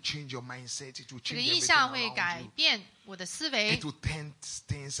vision will change your mindset. It will 这个 change 意 everything 向会 around 改 you. 变我的思维 It，will turn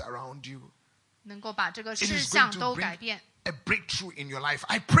things around you. 能够把这个 It 事 is 项 going 都 to 改 bring 变， a breakthrough in your life.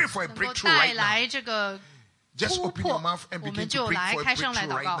 I pray for a 能够 breakthrough 带 right now. 来这个 Just 突 open your 破 mouth and 我 begin 们 to 就 pray 来 for a 开声来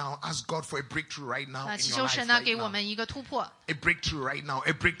breakthrough 祷 right 告。 now. Ask God for a breakthrough right now 那 in 祈 your 求 life 神呢 right 给我 now. 们一个突破， A breakthrough right now.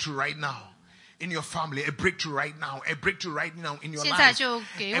 A breakthrough right now. In your family, a breakthrough right now, a breakthrough right now in your 现在 life, 就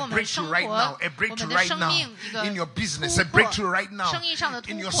给 a 我们生 breakthrough 活， right now, a 我 breakthrough 们的 right 生 now 命一个 in your 突 business, a 破 breakthrough right now 生意上的突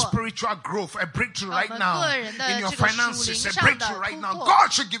in your 破， spiritual growth, a breakthrough 我 right 们 now 个人的 in your 这个属 finances, 灵 a 上的 breakthrough right 突 now. 破。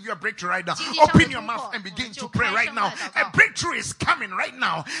 God should give you a breakthrough right now. 经济上的 Open 突 your 破， mouth and 我们 begin 就 to pray 开 right 声 now. 来祷 A 告。 breakthrough is coming right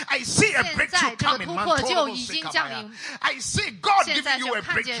now. I see a 现 breakthrough 在这个 coming. 突破就 Mantoro 已经降 Sekabaya. 临。 I see God 现在 giving 就 you a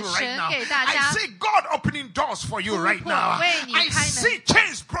看见 breakthrough right 神 now. 给大 I 家 see God opening doors for you 突 right 破， now. 为你 I 开门。 see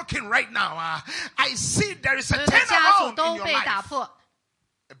chains broken right now. I see there is 所 a 有的枷锁 turnaround 都 in your 被打 life. 破。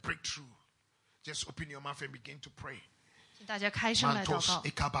 A breakthrough. Just open your mouth and begin to pray. 请大家开声来祷 Mantos 告。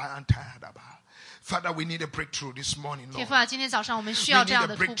 Ikaba Antadaba. Father, we need a breakthrough this morning, 天 Lord. 父啊，今天早上我们需 We 要这 need 样 a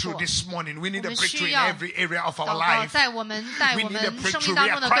的突 breakthrough 破。 this morning. We need a 我们 breakthrough 需 in 要 every area of 祷 our 告， life. 在我们 We need a 生 breakthrough. 命 We 当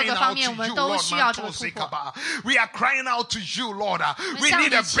are 中的各 crying 个 out 方 to 面，我 you, 们都 Lord. 需要这个 Mantos 突破。 Ikaba. We are crying out to you, Lord. We 向你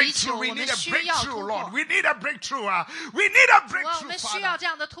need a 祈求， breakthrough. We 我们 need a 需要 breakthrough, 突 Lord. 破。 We need a breakthrough. We need a 主啊，我 breakthrough, 们需要 Father. 这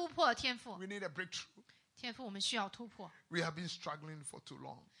样的突破，天父， We need a breakthrough. 天父，我们需要突破。 We have been struggling for too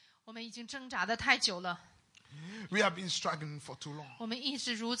long. 我们已经挣扎的太久了， We have been struggling for too long. 我们一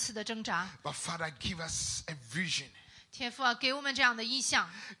直如此的挣扎。 But Father, give us a vision. 天父啊，给我们这样的意象，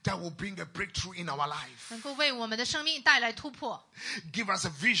 that will bring a breakthrough in our life. 能够为我们的生命带来突破， Give us a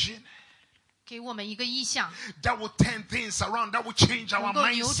vision 给我们一个意象， that will turn things around, that will change our 能够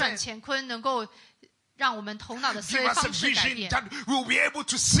扭转 mindset. 乾坤，能够让我们头脑的思 Give 维 us a 方式改 vision 变。 that we'll be able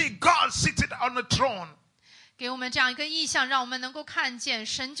to see God seated on the throne. 给我们这样一个意象，让我们能够看见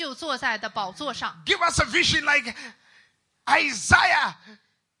神就坐在的宝座上。 Give us a vision like Isaiah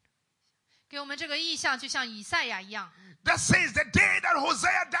给我们这个意象，就像以赛亚一样， that says, the day that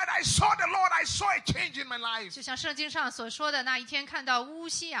Hosea died, I saw the Lord, I saw a change in my life. 就像圣经上所说的，那一天看到乌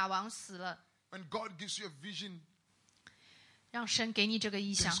西雅王死了， When God gives you a vision, 让神给你这个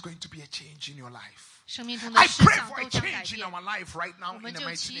意象 there's，going to be a change in your life. 生命中的 I 事 pray 项 for a 都将改 change in 变。 our life right now 我 in 们 the 就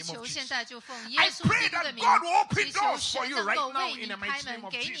mighty 祈 name 求 of 现 Jesus. 在就奉耶 I 稣 pray 基督 that 的名， God will open 祈求 doors for 神 you 能 right 够 now 为 in 你 the 开 mighty 门， name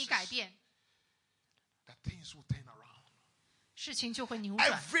of 给你改 Jesus. 变， That things will turn around. 事情就会扭转。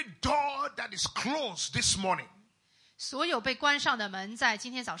 Every door that is closed this morning, 所有被关上的门，在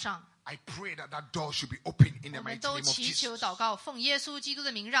今天早上， I pray that that door should be open in 我 the 们 mighty 都 name of 祈求 Jesus. 祷告，奉耶稣基督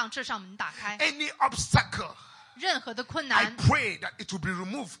的名，让这扇门打开。 Any obstacle, 任何的困 I 难 pray that it will be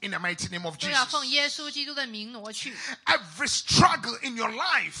removed in the mighty name of 都要奉 Jesus. 耶稣基督的名挪去。 Every struggle in your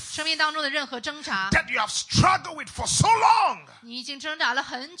life 生命当中的任何挣扎， that you have struggled with for so long, 你已经挣扎了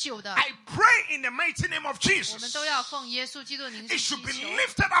很久的， I pray in the mighty name of 我 Jesus. 们都要奉耶稣基督的名 It 去祈 should be 求。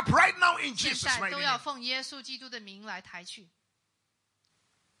 lifted up right now in 现 Jesus' 在 mighty 都要 name. 奉耶稣基督的名来抬去。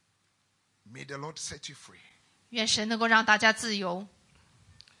 May the Lord set you free. 愿神能够让大家自由，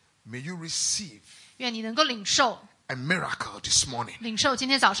 May you receive 愿你能够领受， a miracle this morning. 领受今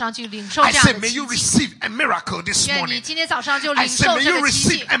天早上就领受 I 这样 say, 的 may 奇 you 迹。 receive a miracle this 愿你 morning. 今天早上就 I 领 say, 受 may 这 you 个奇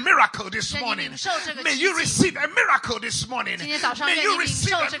receive 迹。 a miracle this 愿你 morning. 领受这个 May 奇 you 迹。 receive a miracle this morning. 今天早上 May 愿 you 你领 receive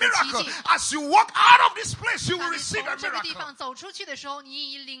受 a 这个奇 miracle. 迹。 As you walk out of this place, you will 当你 receive a 从这个地 miracle. 方走出去的时候，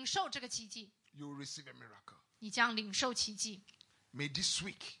你领受这个奇迹， You will receive a miracle. 你将领受奇迹。 May this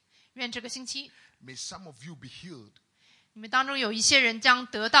week, 愿这个星期， may some of you be healed. 你们当中有一些人将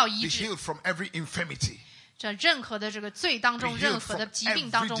得到医 Be 治， healed from every infirmity. 在任何的这个罪当 Be 中，任 healed 何 from 的疾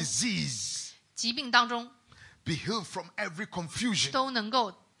病当 every 中， disease. 疾病当中 Be healed from every confusion 都能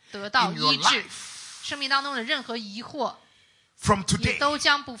够得到 in your 医治。 life. 生命当中的任何疑惑 From 也 today, 都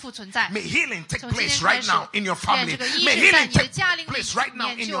将不复存在。 may healing take 从今 place 天开 right 始 now in your，愿 family. 这个医 May 治在 healing 你的 take 家庭里 place right now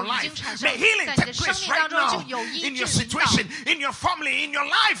面 in 就 your 已 life. 经产生， May healing 在你 take 的生 place 命 right 当中 now 就有医 in your 治领导， situation, in your family, in your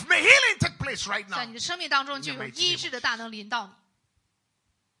life. May healing take place right 在 now. 你的生命当中就有医治的大能临到你。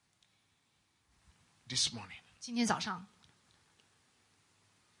 This morning, 今天早上，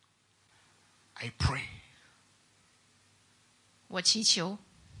 I pray 我祈求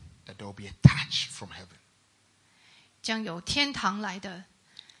that there will be a touch from heaven, 将有天堂来的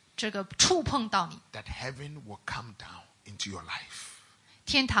这个触碰到你， that heaven will come down into your life.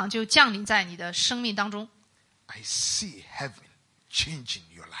 天堂就降临在你的生命当中。 I see heaven changing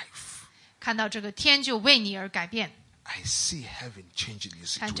your life. 看到这个天就为你而改变， I see heaven changing your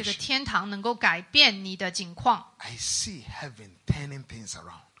看这个 situation. 天堂能够改变你的境况， I see heaven turning things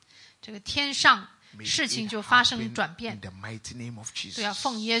around. 这个天上 May 事情 it 就发 happen 生转变 in。the mighty name of 都要 Jesus.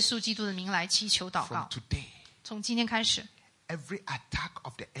 奉耶稣基督的名来祈求祷 From 告。 today, 从今天开始， every attack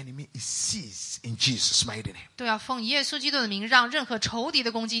of the enemy is ceased in Jesus' mighty name. 都要奉耶稣基督的名，让任何仇敌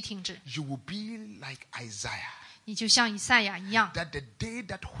的攻击停止。 You will be like Isaiah. 你就像以赛亚一样， That the day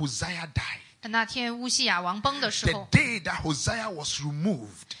that Hosea died, 那天乌西雅王崩的时 the 候， day that Hosea was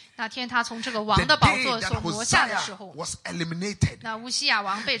removed, 那天他从这个 the 王的宝 day 座 that 所挪下的时 Hosea 候， was eliminated, 那乌西雅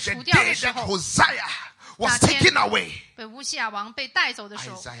王被 the 除掉的 day 时 that 候， Hosea was 那天 taken away, 被乌西雅王被带走的时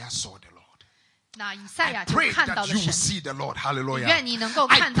候， Isaiah saw the Lord. 那以赛 I 亚就 pray 看到 that 了 you will 神。 see the Lord. Hallelujah. 愿你能够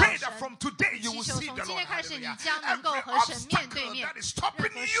I 看到 pray 神 that from today you will 祈求 see 从 the 今 Lord. 天开始，你 Hallelujah. 将能够 Every 和神面对 obstacle 面。 that is stopping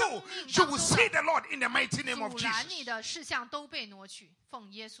任何生 you, 命 you 当 will 中 see the 的 Lord in the mighty name of 阻拦你 Jesus. 的事项都被挪去，奉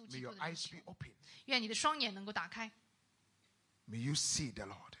耶稣 May 基督 your 的名 eyes 求 be open. 愿你的双眼能够打开， May you see the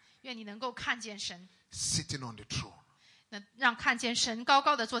Lord 愿你能够看见神， sitting on the throne. 让看见神高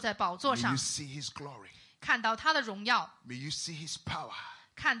高的坐在宝座 May 上 you，see his glory. 看到他的荣耀， May you see his power.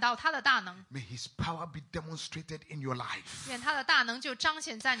 看到他的大能， May his power be demonstrated in your life. 愿他的大能就彰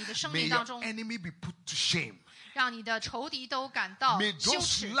显在你的生 May 命 your 当中， enemy be put to shame. 让你的仇敌都感到 May 羞 those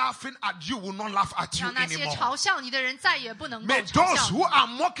耻， laughing at you will not laugh at you 让那些 anymore. 嘲笑你的人再也不能够 May 嘲 those 笑 who 你， are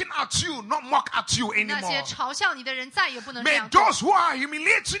mocking at you not mock at you 那些 anymore. 嘲笑你的人再也不能这 May 样做， those who are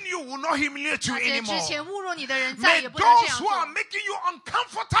humiliating you will not humiliate you 那些之 anymore. 前侮辱你的人再 May 也不能这 those 样 who are 做， making you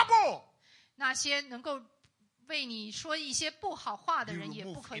uncomfortable 那些能够为你说一些不好话的 be 人也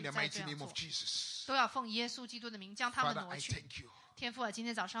不 removed 可 in 以 the 再这 mighty 样 name of 做， Jesus. 都要奉耶稣基督的名将他们 Father, 挪 I 去。 thank you 天父啊，今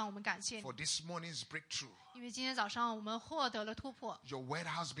天早上我们感谢你， for this morning's breakthrough. 因为今天早上我们获得了突破， Your word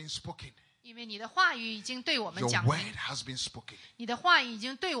has been spoken. 因为你的话语已经对我们 Your 讲 word 明， has been spoken. 你的话语已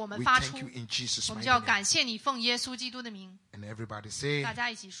经对我们 We 发 thank 出 you，in Jesus' 我们 mighty 就要 name. 感谢你，奉耶稣基督的名。 And everybody say, 大家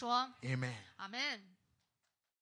一起说 Amen. 阿门。